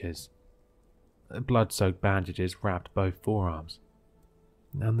ragged hitches. Blood-soaked bandages wrapped both forearms,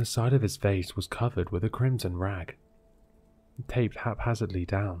 and the side of his face was covered with a crimson rag, taped haphazardly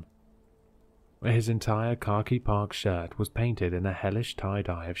down. His entire khaki park shirt was painted in a hellish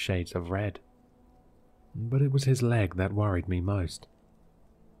tie-dye of shades of red. But it was his leg that worried me most.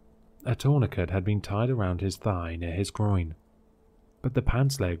 A tourniquet had been tied around his thigh near his groin, but the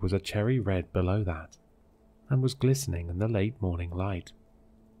pants leg was a cherry red below that, and was glistening in the late morning light.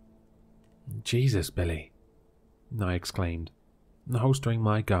 "Jesus, Billy," I exclaimed, holstering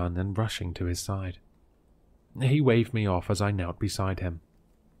my gun and rushing to his side. He waved me off as I knelt beside him.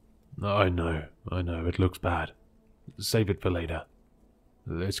 I know, it looks bad. Save it for later.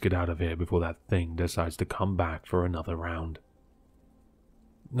 Let's get out of here before that thing decides to come back for another round.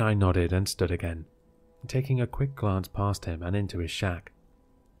 I nodded and stood again, taking a quick glance past him and into his shack.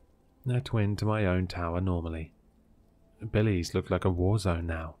 A twin to my own tower normally. Billy's looked like a war zone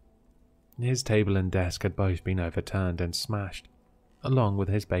now. His table and desk had both been overturned and smashed, along with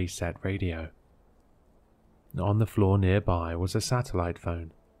his base set radio. On the floor nearby was a satellite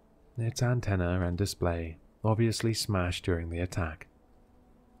phone, its antenna and display obviously smashed during the attack.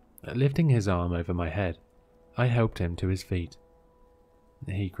 Lifting his arm over my head, I helped him to his feet.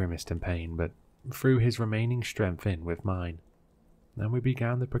 He grimaced in pain, but threw his remaining strength in with mine, and we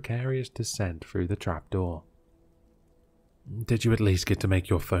began the precarious descent through the trapdoor. "Did you at least get to make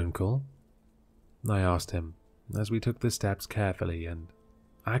your phone call?" I asked him, as we took the steps carefully and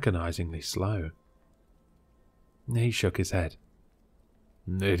agonizingly slow. He shook his head.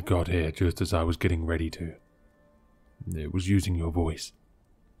 "It got here just as I was getting ready to. It was using your voice,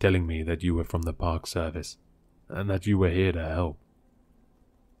 telling me that you were from the park service, and that you were here to help."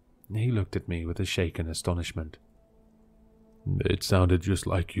 He looked at me with a shaken astonishment. "It sounded just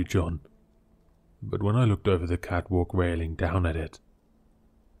like you, John. But when I looked over the catwalk railing down at it..."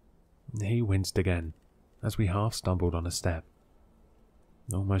 He winced again, as we half stumbled on a step.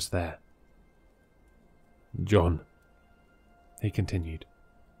 Almost there. "John," he continued.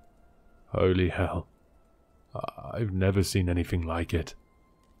 "Holy hell. I've never seen anything like it."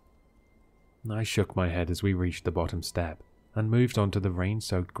 I shook my head as we reached the bottom step and moved onto the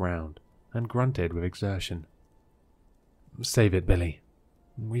rain-soaked ground and grunted with exertion. "Save it, Billy.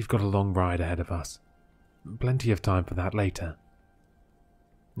 We've got a long ride ahead of us. Plenty of time for that later."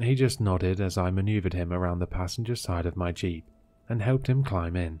 He just nodded as I maneuvered him around the passenger side of my Jeep and helped him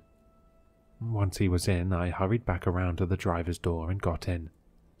climb in. Once he was in, I hurried back around to the driver's door and got in,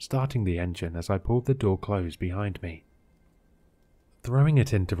 starting the engine as I pulled the door closed behind me. Throwing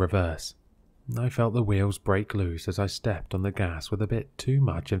it into reverse, I felt the wheels break loose as I stepped on the gas with a bit too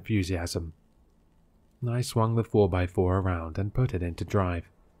much enthusiasm. I swung the 4x4 around and put it into drive,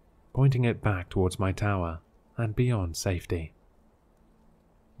 pointing it back towards my tower and beyond safety.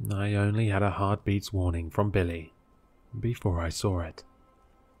 I only had a heartbeat's warning from Billy before I saw it,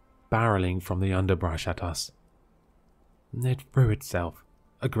 barreling from the underbrush at us. It threw itself,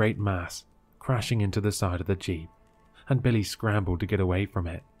 a great mass, crashing into the side of the Jeep, and Billy scrambled to get away from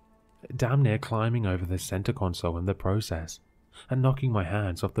it, damn near climbing over the center console in the process and knocking my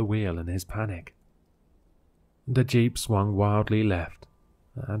hands off the wheel in his panic. The Jeep swung wildly left,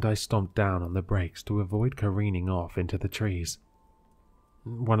 and I stomped down on the brakes to avoid careening off into the trees.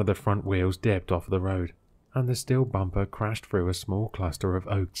 One of the front wheels dipped off the road, and the steel bumper crashed through a small cluster of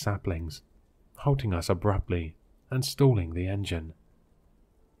oak saplings, halting us abruptly and stalling the engine.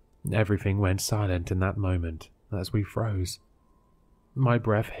 Everything went silent in that moment as we froze. My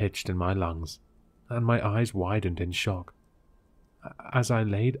breath hitched in my lungs, and my eyes widened in shock as I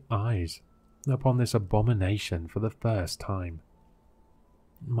laid eyes upon this abomination for the first time.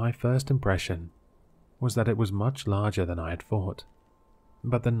 My first impression was that it was much larger than I had thought,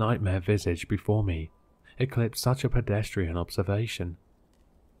 but the nightmare visage before me eclipsed such a pedestrian observation.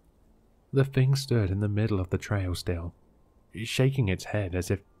 The thing stood in the middle of the trail still, shaking its head as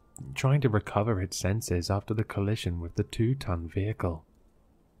if trying to recover its senses after the collision with the 2-ton vehicle.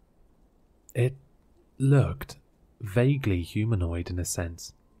 It looked vaguely humanoid in a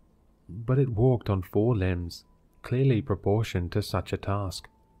sense, but it walked on 4 limbs, clearly proportioned to such a task.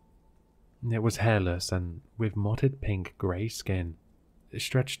 It was hairless and with mottled pink-grey skin,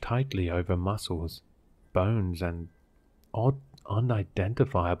 stretched tightly over muscles, bones, and odd,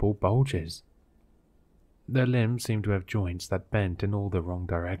 unidentifiable bulges. Their limbs seemed to have joints that bent in all the wrong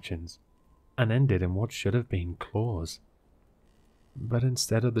directions, and ended in what should have been claws. But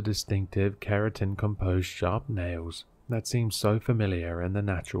instead of the distinctive keratin-composed sharp nails that seemed so familiar in the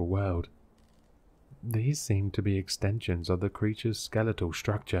natural world, These seemed to be extensions of the creature's skeletal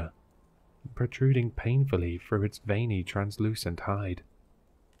structure, protruding painfully through its veiny translucent hide.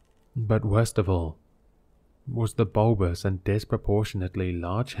 But worst of all was the bulbous and disproportionately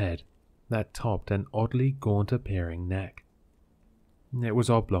large head that topped an oddly gaunt-appearing neck. It was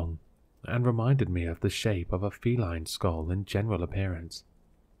oblong and reminded me of the shape of a feline skull in general appearance.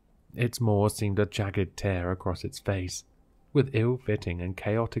 Its maw seemed a jagged tear across its face, with ill-fitting and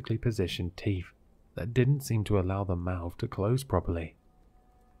chaotically positioned teeth that didn't seem to allow the mouth to close properly.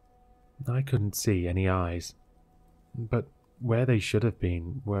 I couldn't see any eyes, but where they should have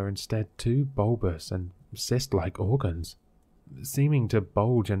been were instead two bulbous and cyst-like organs, seeming to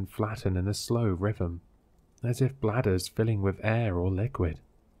bulge and flatten in a slow rhythm, as if bladders filling with air or liquid.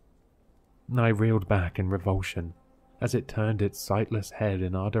 I reeled back in revulsion as it turned its sightless head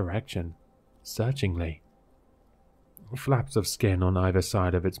in our direction, searchingly. Flaps of skin on either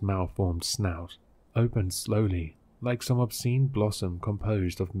side of its malformed snout opened slowly, like some obscene blossom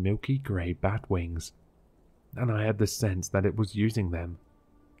composed of milky grey bat wings, and I had the sense that it was using them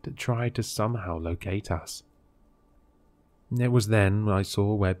to try to somehow locate us. It was then I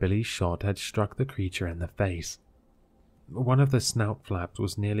saw where Billy's shot had struck the creature in the face. One of the snout flaps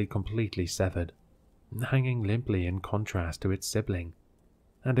was nearly completely severed, hanging limply in contrast to its sibling,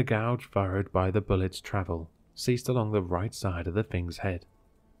 and a gouge furrowed by the bullet's travel ceased along the right side of the thing's head,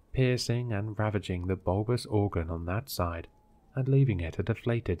 piercing and ravaging the bulbous organ on that side and leaving it a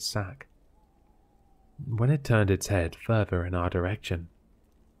deflated sack. When it turned its head further in our direction,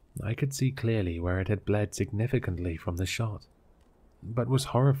 I could see clearly where it had bled significantly from the shot, but was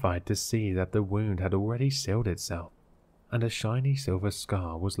horrified to see that the wound had already sealed itself, and a shiny silver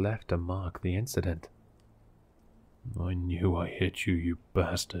scar was left to mark the incident. "I knew I hit you, you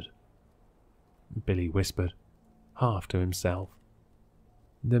bastard," Billy whispered, half to himself.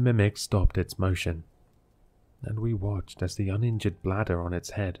 The mimic stopped its motion, and we watched as the uninjured bladder on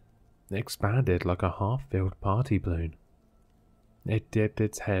its head expanded like a half-filled party balloon. It dipped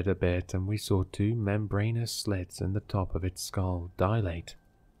its head a bit and we saw two membranous slits in the top of its skull dilate.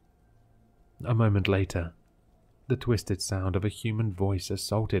 A moment later, the twisted sound of a human voice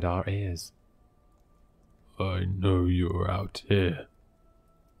assaulted our ears. "I know you're out here."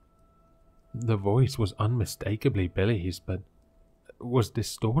 The voice was unmistakably Billy's, but was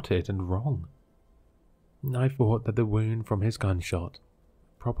distorted and wrong. I thought that the wound from his gunshot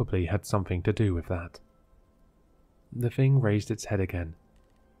probably had something to do with that. The thing raised its head again,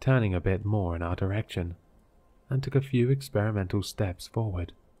 turning a bit more in our direction, and took a few experimental steps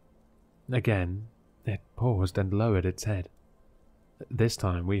forward. Again, it paused and lowered its head. This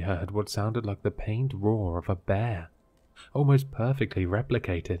time we heard what sounded like the pained roar of a bear, almost perfectly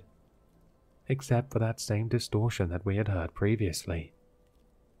replicated, except for that same distortion that we had heard previously.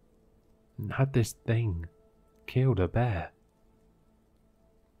 Had this thing killed a bear?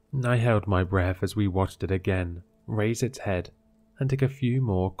 I held my breath as we watched it again raise its head and take a few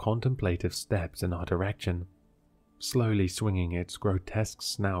more contemplative steps in our direction, slowly swinging its grotesque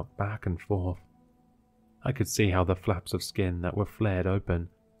snout back and forth. I could see how the flaps of skin that were flared open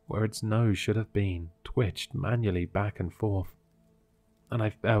where its nose should have been twitched manually back and forth, and I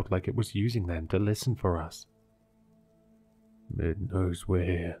felt like it was using them to listen for us. "It knows we're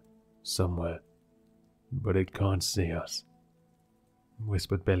here, somewhere, but it can't see us,"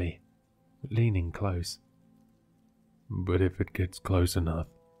 whispered Billy, leaning close. "But if it gets close enough,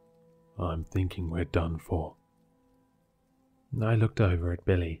 I'm thinking we're done for." I looked over at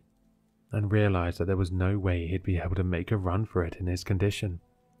Billy and realized that there was no way he'd be able to make a run for it in his condition.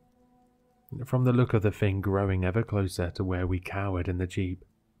 From the look of the thing growing ever closer to where we cowered in the jeep,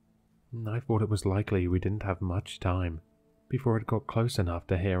 I thought it was likely we didn't have much time before it got close enough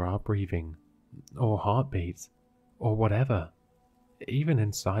to hear our breathing, or heartbeats, or whatever, even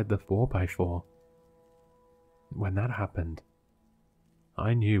inside the 4x4. When that happened,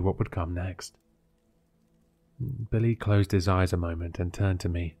 I knew what would come next. Billy closed his eyes a moment and turned to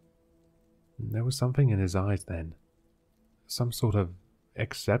me. There was something in his eyes then, some sort of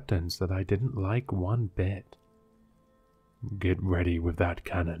acceptance that I didn't like one bit. "Get ready with that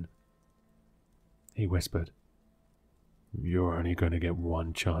cannon," he whispered. "You're only going to get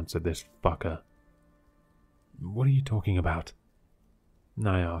one chance at this fucker." "What are you talking about?"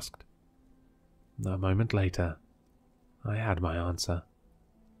 I asked. A moment later, I had my answer.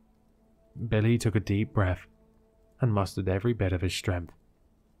 Billy took a deep breath and mustered every bit of his strength,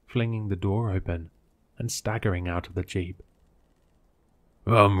 flinging the door open and staggering out of the jeep.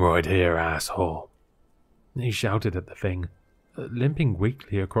 "I'm right here, asshole," he shouted at the thing, limping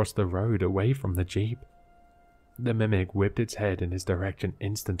weakly across the road away from the jeep. The mimic whipped its head in his direction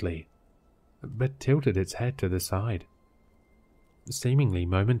instantly, but tilted its head to the side, seemingly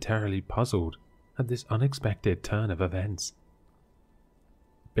momentarily puzzled at this unexpected turn of events.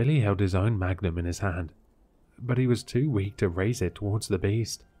 Billy held his own magnum in his hand, but he was too weak to raise it towards the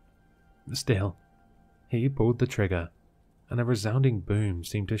beast. Still, he pulled the trigger, and a resounding boom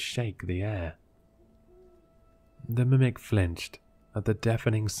seemed to shake the air. The mimic flinched at the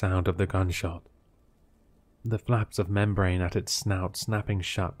deafening sound of the gunshot, the flaps of membrane at its snout snapping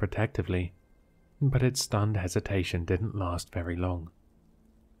shut protectively, but its stunned hesitation didn't last very long.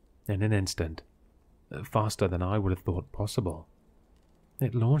 In an instant, faster than I would have thought possible,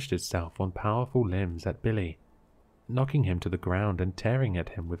 it launched itself on powerful limbs at Billy, knocking him to the ground and tearing at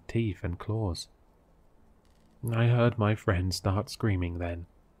him with teeth and claws. I heard my friend start screaming then,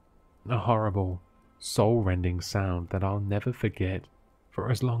 a horrible, soul-rending sound that I'll never forget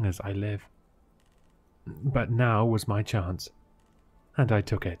for as long as I live. But now was my chance, and I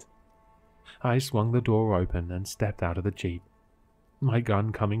took it. I swung the door open and stepped out of the jeep, my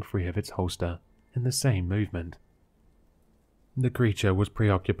gun coming free of its holster in the same movement. The creature was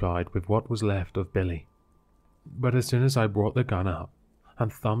preoccupied with what was left of Billy, but as soon as I brought the gun up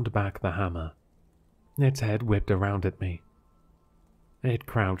and thumbed back the hammer, its head whipped around at me. It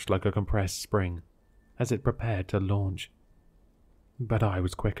crouched like a compressed spring as it prepared to launch, but I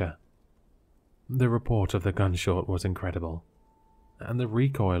was quicker. The report of the gunshot was incredible, and the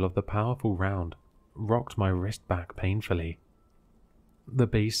recoil of the powerful round rocked my wrist back painfully. The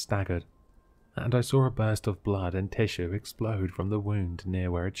beast staggered, and I saw a burst of blood and tissue explode from the wound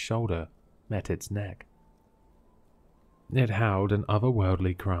near where its shoulder met its neck. It howled an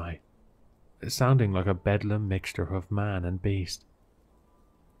otherworldly cry, sounding like a bedlam mixture of man and beast.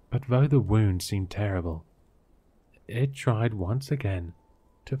 But though the wound seemed terrible, it tried once again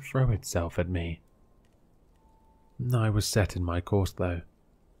to throw itself at me. I was set in my course though,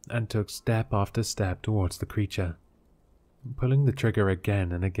 and took step after step towards the creature, pulling the trigger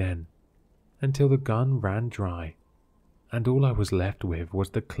again and again, until the gun ran dry, and all I was left with was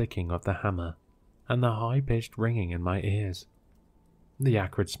the clicking of the hammer and the high-pitched ringing in my ears. The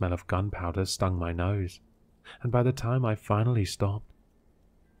acrid smell of gunpowder stung my nose, and by the time I finally stopped,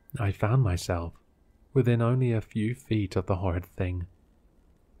 I found myself within only a few feet of the horrid thing.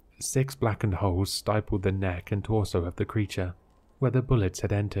 6 blackened holes stifled the neck and torso of the creature where the bullets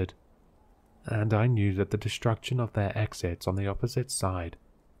had entered, and I knew that the destruction of their exits on the opposite side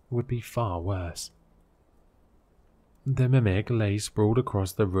would be far worse. The mimic lay sprawled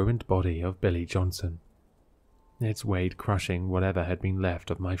across the ruined body of Billy Johnson, its weight crushing whatever had been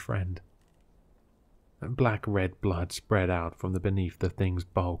left of my friend. Black-red blood spread out from beneath the thing's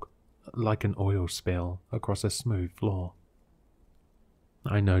bulk, like an oil spill across a smooth floor.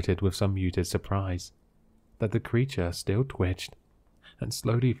 I noted with some muted surprise that the creature still twitched and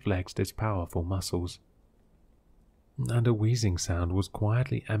slowly flexed its powerful muscles, and a wheezing sound was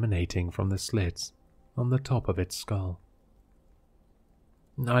quietly emanating from the slits on the top of its skull.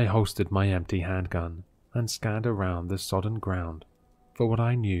 I holstered my empty handgun and scanned around the sodden ground for what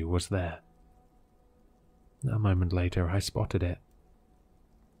I knew was there. A moment later I spotted it.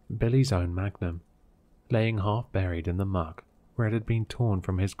 Billy's own magnum, laying half buried in the muck where it had been torn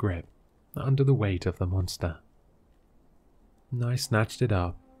from his grip under the weight of the monster. I snatched it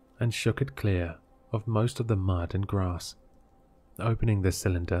up and shook it clear of most of the mud and grass. Opening the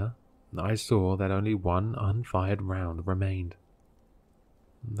cylinder, I saw that only one unfired round remained.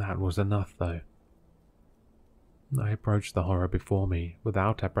 That was enough, though. I approached the horror before me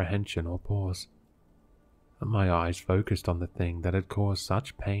without apprehension or pause, my eyes focused on the thing that had caused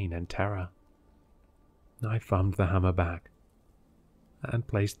such pain and terror. I thumbed the hammer back and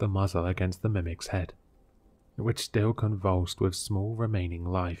placed the muzzle against the mimic's head, which still convulsed with small remaining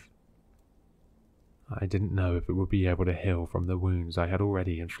life. I didn't know if it would be able to heal from the wounds I had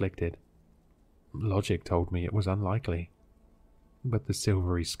already inflicted. Logic told me it was unlikely, but the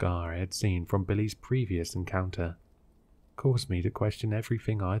silvery scar I had seen from Billy's previous encounter caused me to question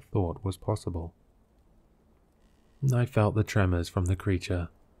everything I thought was possible. I felt the tremors from the creature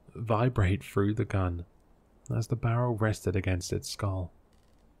vibrate through the gun as the barrel rested against its skull,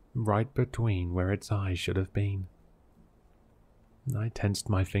 right between where its eyes should have been. I tensed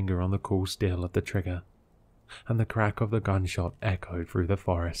my finger on the cool steel of the trigger, and the crack of the gunshot echoed through the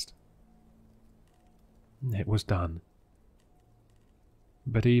forest. It was done.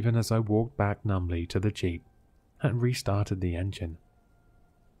 But even as I walked back numbly to the jeep and restarted the engine,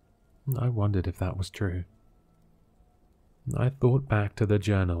 I wondered if that was true. I thought back to the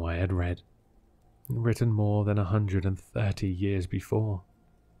journal I had read, written more than 130 years before,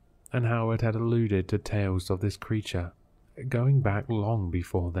 and how it had alluded to tales of this creature going back long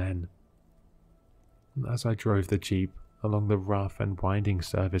before then. As I drove the Jeep along the rough and winding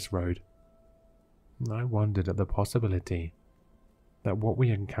service road, I wondered at the possibility that what we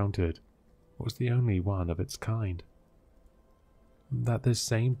encountered was the only one of its kind. That this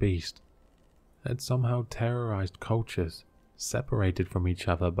same beast had somehow terrorized cultures separated from each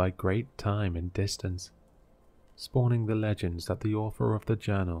other by great time and distance, spawning the legends that the author of the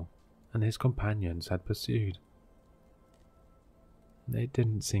journal and his companions had pursued. It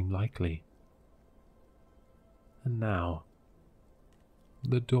didn't seem likely. And now,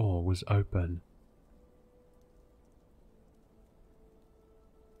 the door was open.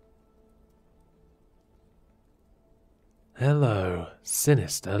 Hello,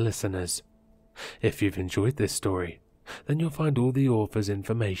 sinister listeners. If you've enjoyed this story, then you'll find all the author's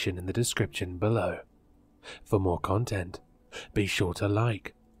information in the description below. For more content, be sure to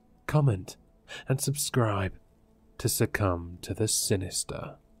like, comment, and subscribe to succumb to the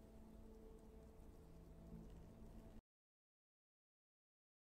sinister.